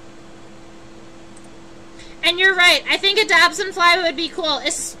 And you're right. I think a Dobson fly would be cool,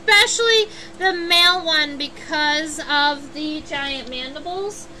 especially the male one because of the giant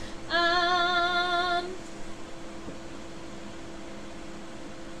mandibles.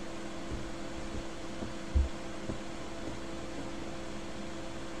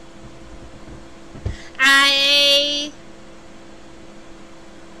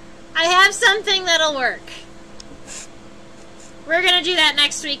 I have something that'll work. We're gonna do that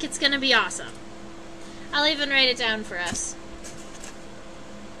next week. It's gonna be awesome. I'll even write it down for us.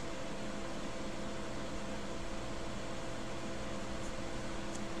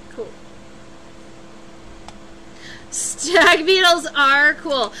 Cool. Stag beetles are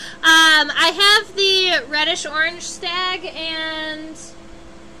cool. I have the reddish orange stag and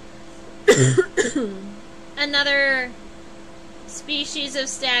another species of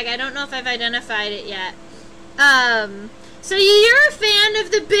stag. I don't know if I've identified it yet. So you're a fan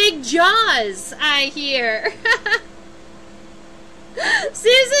of the big jaws, I hear.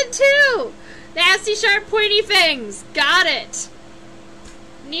 Season 2! Nasty, sharp, pointy fangs. Got it.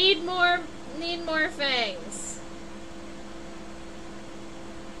 Need more fangs.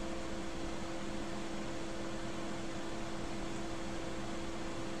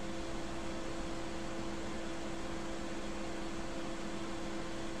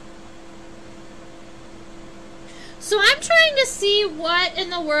 So I'm trying to see what in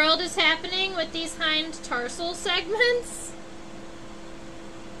the world is happening with these hind tarsal segments.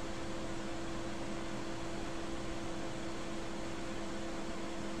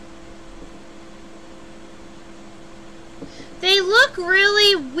 They look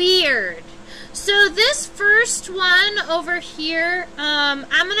really weird. So this first one over here, I'm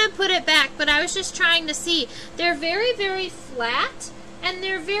going to put it back, but I was just trying to see. They're very, very flat, and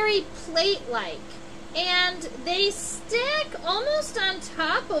they're very plate-like. And they stick almost on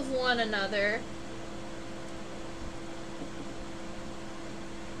top of one another.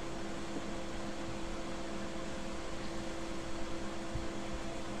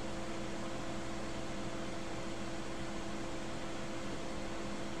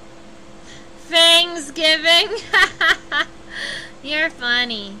 Thanksgiving. You're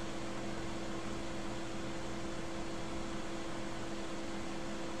funny.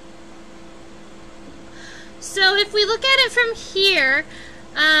 So if we look at it from here,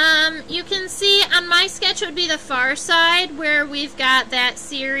 you can see on my sketch it would be the far side where we've got that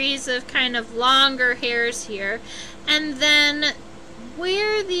series of kind of longer hairs here. And then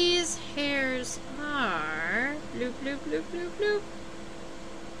where these hairs are, loop, loop, loop, loop, loop,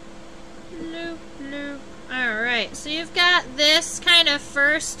 loop, loop. Alright, so you've got this kind of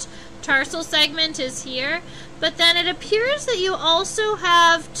first tarsal segment is here, but then it appears that you also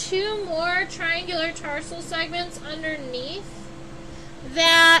have two more triangular tarsal segments underneath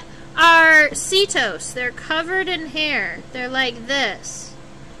that are cetos. They're covered in hair. They're like this.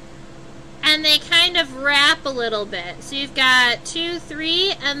 And they kind of wrap a little bit. So you've got 2,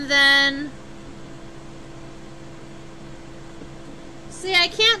 3, and then... See, I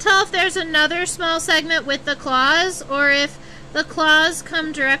can't tell if there's another small segment with the claws or if the claws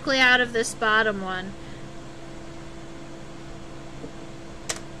come directly out of this bottom one.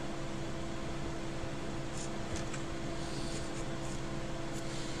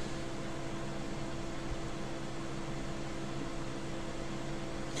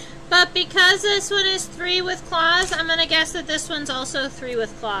 But because this one is 3 with claws, I'm going to guess that this one's also 3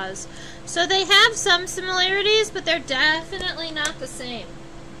 with claws. So they have some similarities, but they're definitely not the same.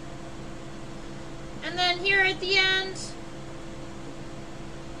 And then here at the end,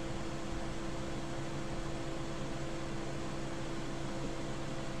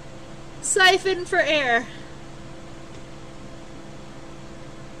 siphon for air.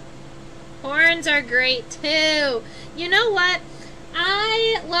 Horns are great too. You know what?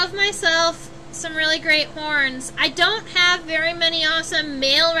 I love myself some really great horns. I don't have very many awesome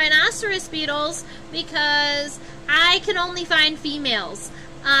male rhinoceros beetles because I can only find females.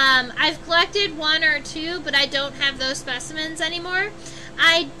 I've collected one or two, but I don't have those specimens anymore.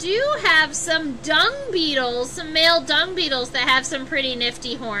 I do have some dung beetles, some male dung beetles that have some pretty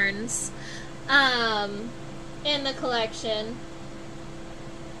nifty horns in the collection.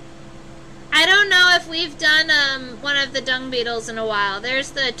 I don't know if we've done one of the dung beetles in a while.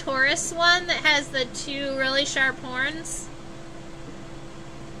 There's the Taurus one that has the two really sharp horns.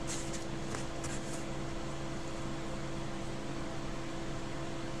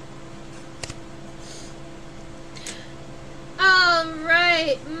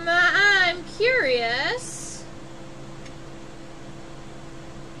 Alright, I'm curious.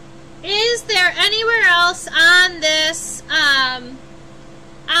 Is there anywhere else on this, on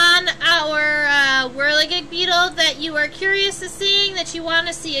our Whirligig beetle that you are curious to seeing, that you want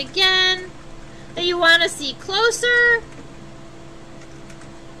to see again, that you want to see closer?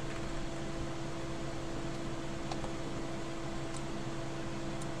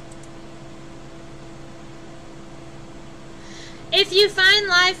 If you find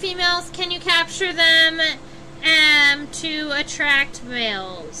live females, can you capture them to attract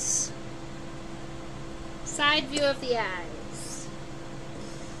males? Side view of the eyes.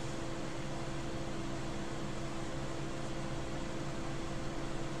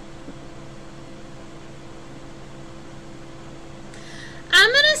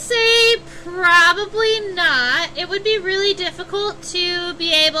 I'm gonna say probably not. It would be really difficult to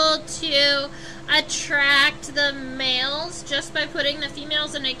be able to attract the males just by putting the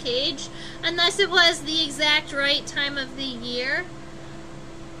females in a cage, unless it was the exact right time of the year.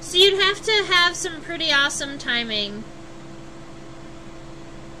 So you'd have to have some pretty awesome timing.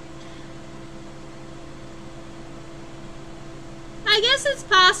 I guess it's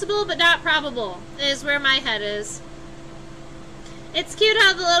possible, but not probable, is where my head is. It's cute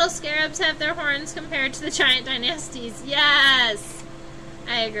how the little scarabs have their horns compared to the giant dynasties. Yes!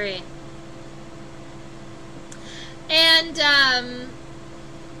 I agree. And,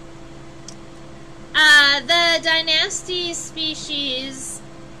 the dynasty species,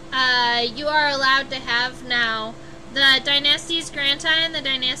 you are allowed to have now. The dynasties Granti and the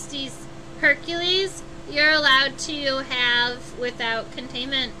dynasties Hercules, you're allowed to have without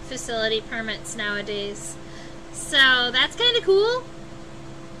containment facility permits nowadays. So, that's kind of cool.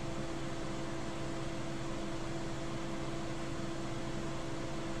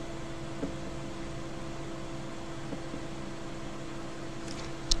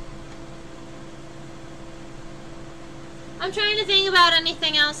 I'm trying to think about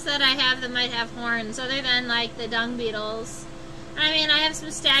anything else that I have that might have horns, other than, like, the dung beetles. I mean, I have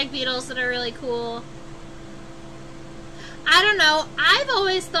some stag beetles that are really cool. I don't know. I've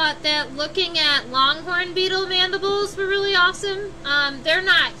always thought that looking at longhorn beetle mandibles were really awesome. They're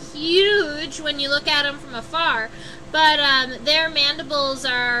not huge when you look at them from afar, but their mandibles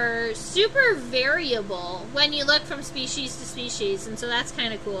are super variable when you look from species to species, and so that's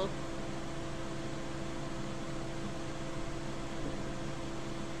kind of cool.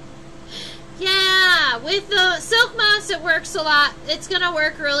 Yeah, with the silk moths it works a lot. It's going to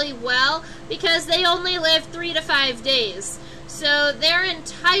work really well because they only live 3 to 5 days. So their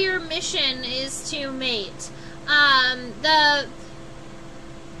entire mission is to mate. The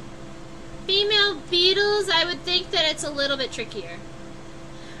female beetles, I would think that it's a little bit trickier.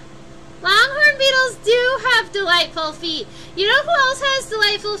 Longhorn beetles do have delightful feet. You know who else has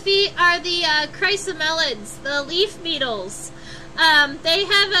delightful feet? Are the chrysomelids, the leaf beetles. They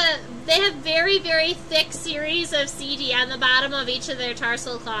have very, very thick series of CD on the bottom of each of their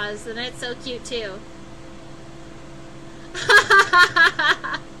tarsal claws, and it's so cute too.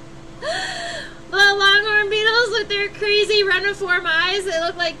 The longhorn beetles with their crazy reniform eyes, they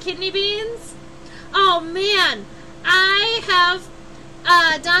look like kidney beans. Oh man, I have,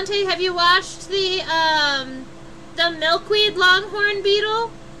 Dante, have you watched the milkweed longhorn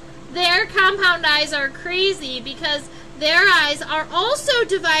beetle? Their compound eyes are crazy because their eyes are also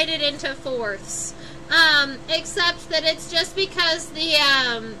divided into fourths, except that it's just because the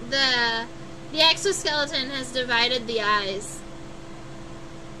exoskeleton has divided the eyes.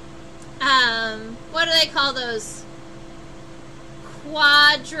 What do they call those?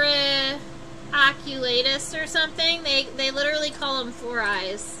 Quadrioculatus or something? They literally call them 4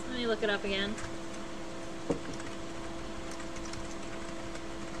 eyes. Let me look it up again.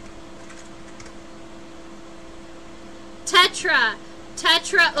 Tetra.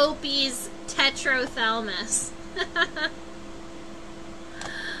 Tetraopes tetrothalmus.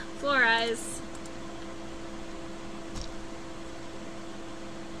 4 eyes.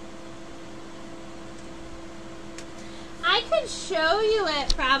 I could show you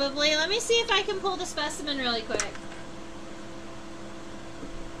it probably. Let me see if I can pull the specimen really quick.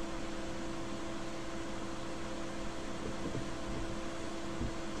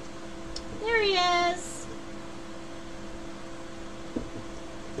 There he is.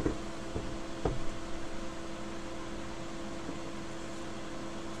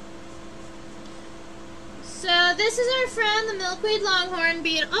 So this is our friend, the milkweed longhorn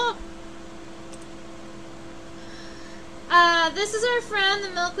beetle. Oh! This is our friend, the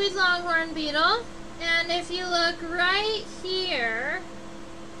milkweed longhorn beetle. And if you look right here...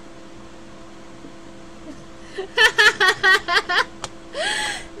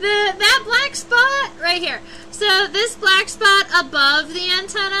 that black spot right here. So this black spot above the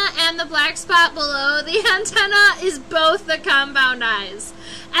antenna and the black spot below the antenna is both the compound eyes.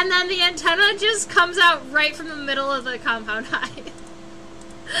 And then the antenna just comes out right from the middle of the compound eye.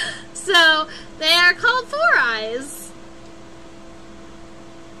 So they are called 4 eyes.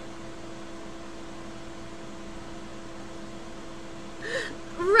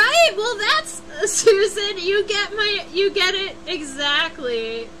 Right, well that's, Susan, you get it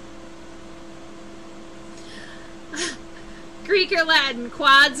exactly. Greek or Latin,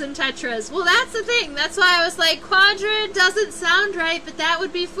 quads and tetras. Well, that's the thing. That's why I was like, quadra doesn't sound right, but that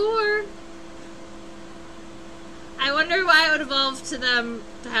would be 4. I wonder why it would evolve to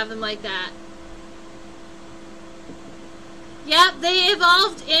have them like that. Yep, they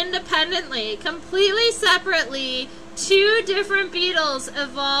evolved independently, completely separately. 2 different beetles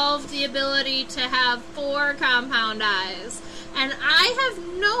evolved the ability to have 4 compound eyes. And I have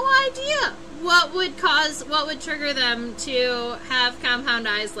no idea what would trigger them to have compound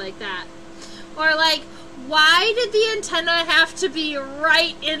eyes like that. Or like, why did the antenna have to be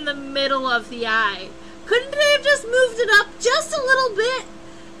right in the middle of the eye? Couldn't they have just moved it up just a little bit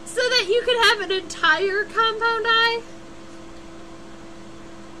so that you could have an entire compound eye?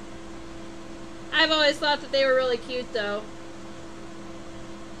 I've always thought that they were really cute, though.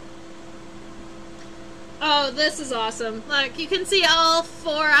 Oh, this is awesome. Look, you can see all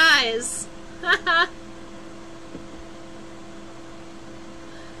 4 eyes.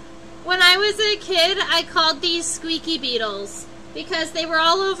 When I was a kid, I called these squeaky beetles because they were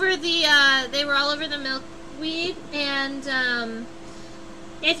all over the milkweed, and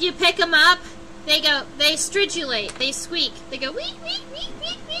if you pick them up, they stridulate, they squeak, they go week week week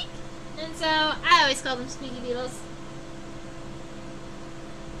week week. And so, I always call them squeaky beetles.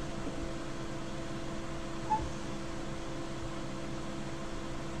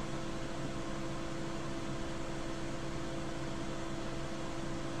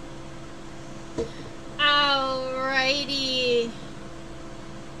 Alrighty.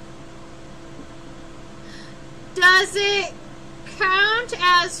 Does it count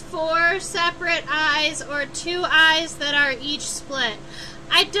as 4 separate eyes or 2 eyes that are each split?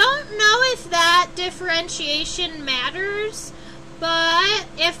 I don't know if that differentiation matters, but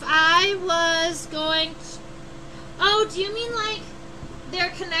if I was going to... Oh, do you mean like their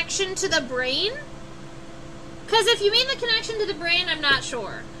connection to the brain? Because if you mean the connection to the brain, I'm not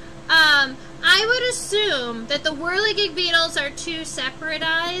sure. I would assume that the Whirligig beetles are 2 separate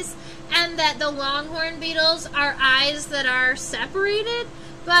eyes, and that the longhorn beetles are eyes that are separated,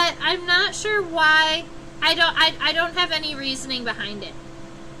 but I'm not sure why. I don't have any reasoning behind it.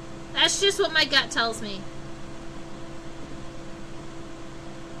 That's just what my gut tells me.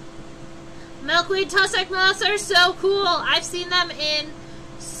 Milkweed tussock moths are so cool. I've seen them in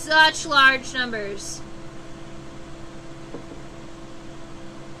such large numbers.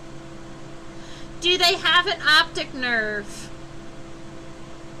 Do they have an optic nerve?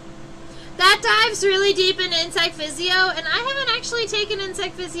 That dives really deep into insect physio, and I haven't actually taken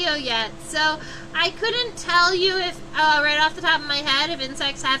insect physio yet, so I couldn't tell you if, right off the top of my head, if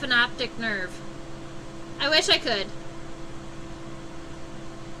insects have an optic nerve. I wish I could.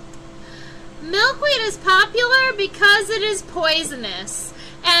 Milkweed is popular because it is poisonous,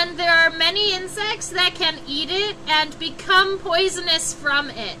 and there are many insects that can eat it and become poisonous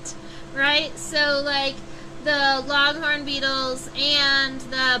from it, right? So, like, the longhorn beetles and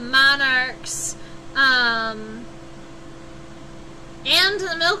the monarchs, and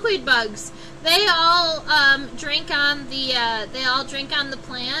the milkweed bugs, they all drink on the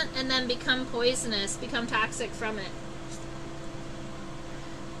plant and then become poisonous, become toxic from it.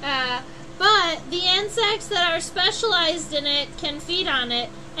 But the insects that are specialized in it can feed on it,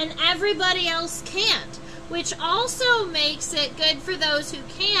 and everybody else can't. which also makes it good for those who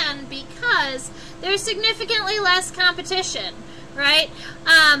can because there's significantly less competition, right?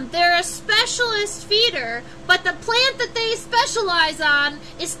 They're a specialist feeder, but the plant that they specialize on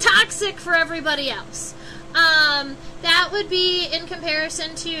is toxic for everybody else. That would be in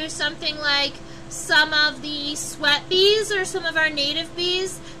comparison to something like some of the sweat bees or some of our native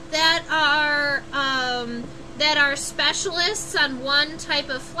bees that are specialists on one type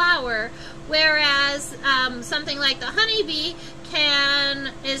of flower, whereas something like the honeybee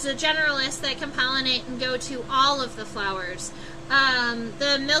is a generalist that can pollinate and go to all of the flowers.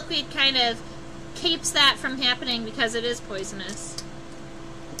 The milkweed kind of keeps that from happening because it is poisonous.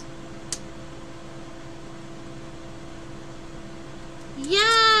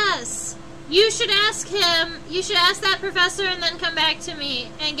 Yes! You should ask him, you should ask that professor and then come back to me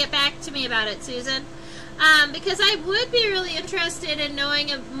and get back to me about it, Susan. Because I would be really interested in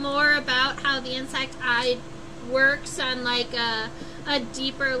knowing more about how the insect eye works on like a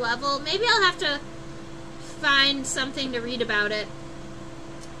deeper level. Maybe I'll have to find something to read about it.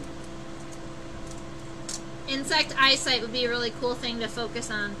 Insect eyesight would be a really cool thing to focus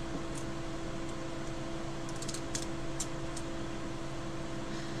on.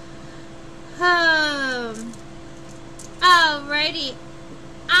 Alrighty.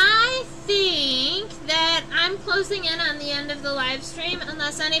 I think that I'm closing in on the end of the live stream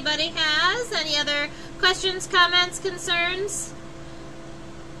unless anybody has any other questions, comments, concerns.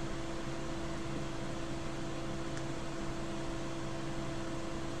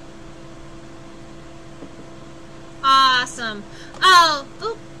 Awesome.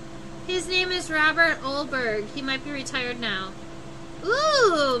 Oh, his name is Robert Olberg. He might be retired now.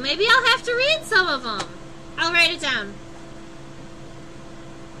 Ooh, maybe I'll have to read some of them. I'll write it down.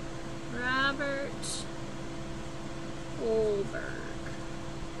 Robert Olberg.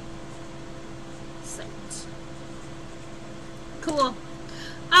 Site. Cool.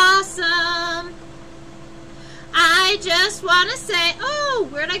 Awesome. I just want to say, oh,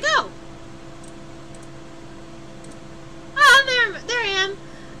 where'd I go? Oh, there I am.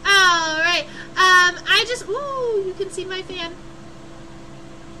 All right. Ooh, you can see my fan.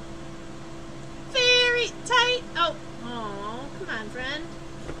 Very tight. Oh, come on, friend.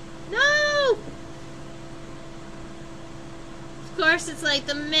 No! Of course, it's like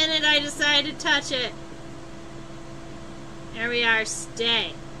the minute I decide to touch it. There we are.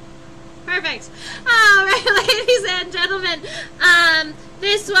 Stay. Perfect. All right, ladies and gentlemen.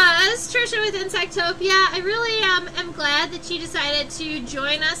 This was Trisha with Insectopia. I really am glad that you decided to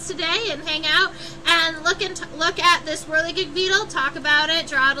join us today and hang out and look at this Whirligig beetle, talk about it,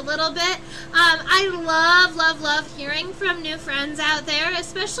 draw it a little bit. I love hearing from new friends out there,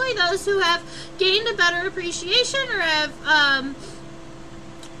 especially those who have gained a better appreciation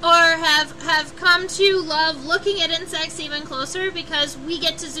or have come to love looking at insects even closer because we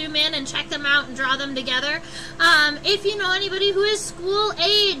get to zoom in and check them out and draw them together. If you know anybody who is school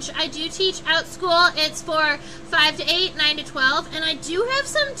age, I do teach out school. It's for 5 to 8, 9 to 12, and I do have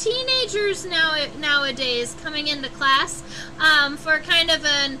some teenagers nowadays coming into class for kind of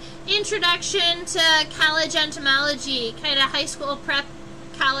an introduction to college entomology, kind of high school prep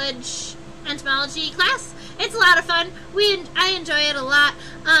college entomology class. It's a lot of fun. I enjoy it a lot.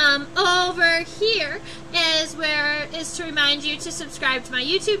 Over here is to remind you to subscribe to my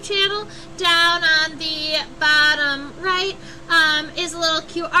YouTube channel. Down on the bottom right is a little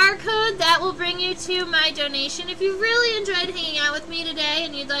QR code that will bring you to my donation. If you really enjoyed hanging out with me today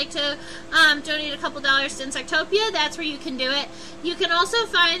and you'd like to donate a couple dollars to Insectopia, that's where you can do it. You can also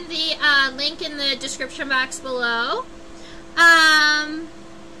find the link in the description box below.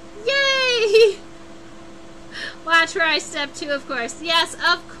 Yay! Watch where I step to, of course. Yes,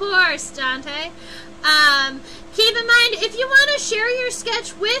 of course, Dante. Keep in mind, if you want to share your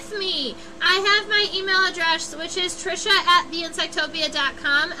sketch with me, I have my email address, which is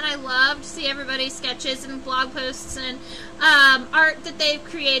trisha@theinsectopia.com, and I love to see everybody's sketches and blog posts and art that they've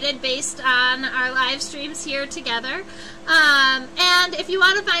created based on our live streams here together. And if you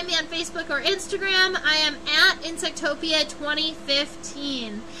want to find me on Facebook or Instagram, I am at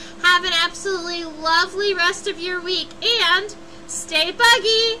Insectopia2015. Have an absolutely lovely rest of your week, and stay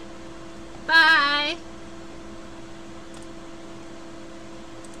buggy! Bye!